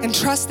and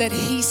trust that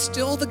He's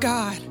still the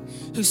God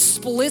who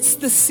splits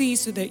the sea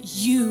so that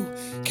you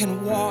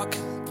can walk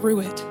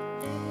through it.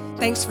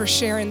 Thanks for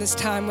sharing this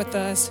time with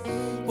us.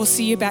 We'll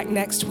see you back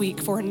next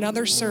week for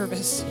another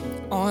service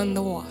on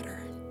the water.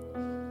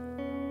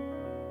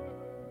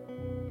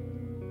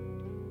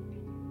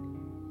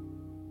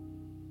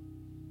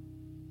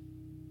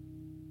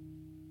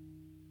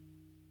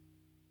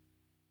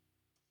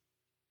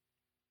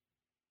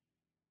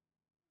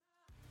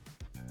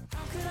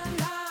 How could I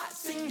not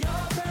sing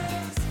your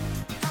praise?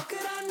 How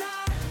could I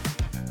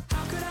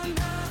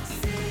not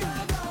see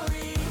your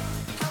glory?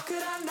 How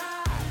could I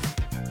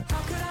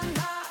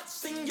not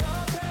sing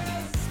your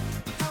praise?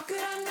 How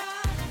could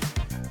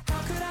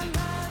I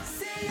not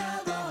see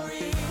your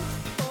glory?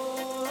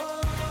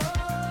 Oh,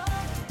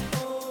 oh,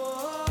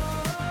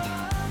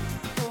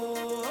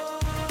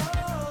 oh,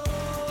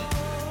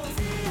 oh,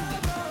 see your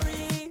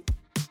glory.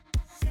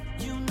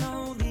 You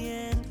know the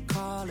end,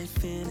 call it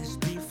finished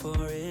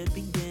before it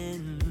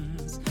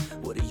begins.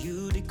 What do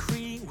you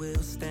decree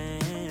will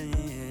stand?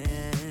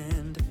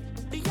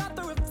 The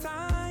author of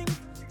time,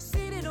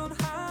 seated on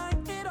high,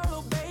 it all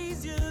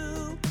obeys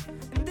you,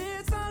 and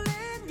it's all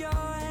in your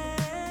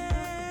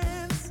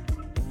hands.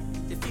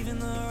 If even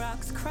the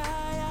rocks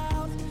cry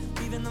out,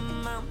 even the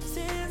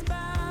mountains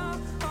bow,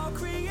 all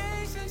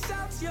creation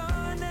shouts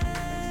your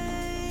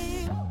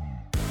name.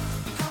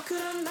 How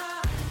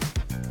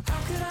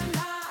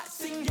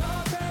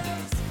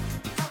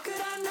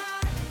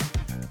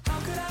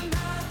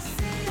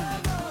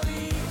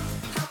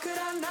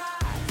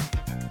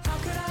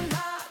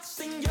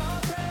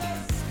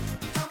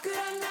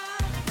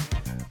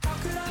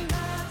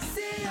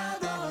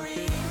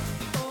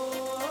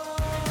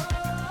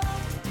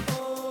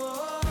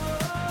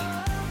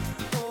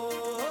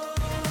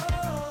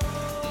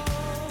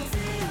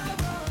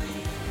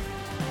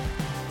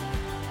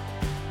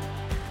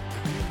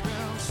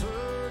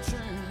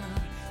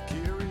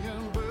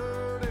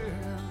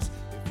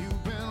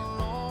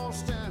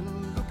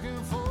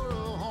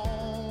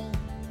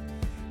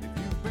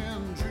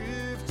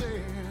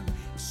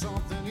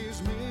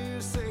hears me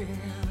saying,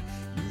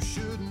 you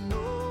should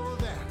know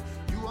that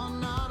you are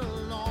not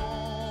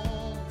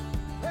alone.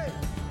 Hey!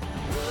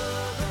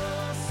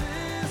 Brothers,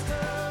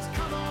 sisters,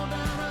 come on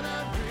down to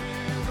that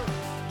river.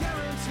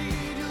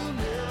 Guaranteed you'll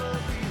never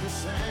be the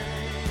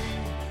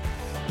same.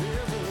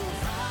 There's a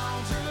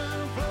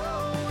fountain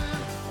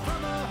flowing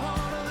from the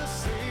heart of the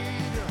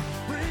Savior.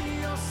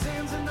 Bring your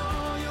sins and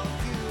all your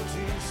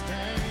guilty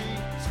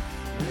stains.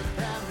 Let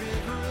that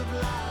river of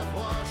life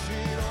wash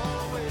it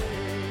all away.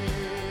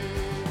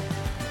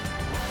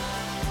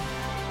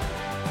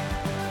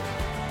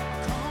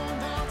 Come on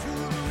down to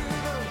the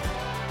river.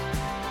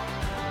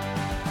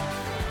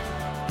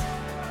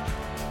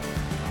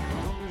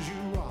 Long as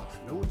you are,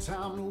 no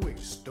time to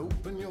waste.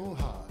 Open your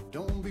heart,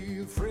 don't be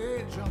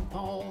afraid. Jump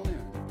on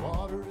in. The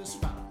water is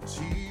fine, it's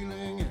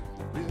healing in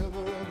the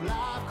river of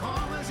life.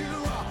 Come as you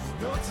are,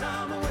 no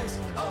time to waste.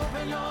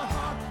 Open your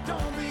heart,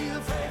 don't be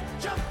afraid.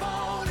 Jump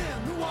on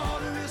in. The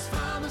water is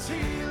fine, it's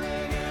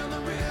healing in the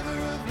river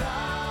of life.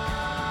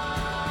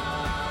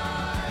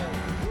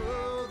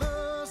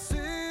 Brothers,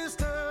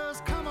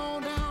 sisters, come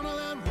on down to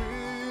that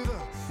river.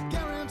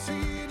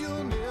 Guaranteed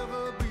you'll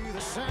never be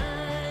the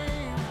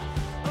same.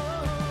 Oh,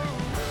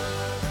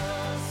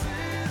 brothers,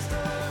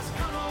 sisters,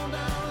 come on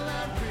down to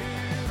that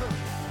river.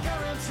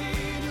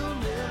 Guaranteed you'll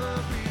never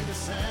be the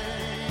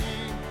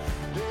same.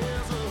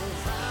 There's a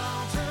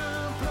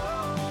fountain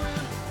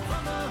flowing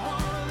from the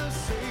heart of the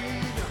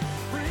Savior.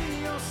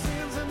 Bring your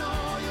sins and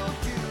all your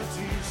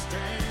guilty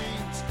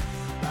stains.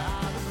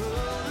 By the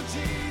blood of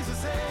Jesus,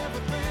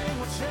 everything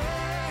will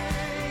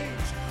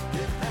change.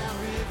 Let that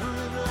river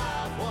of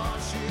life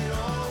wash it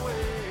all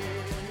away.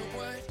 Your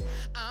word,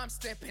 I'm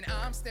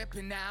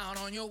stepping out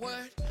on your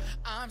word.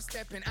 I'm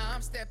stepping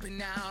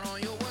out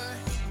on your word.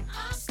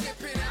 I'm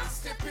stepping out,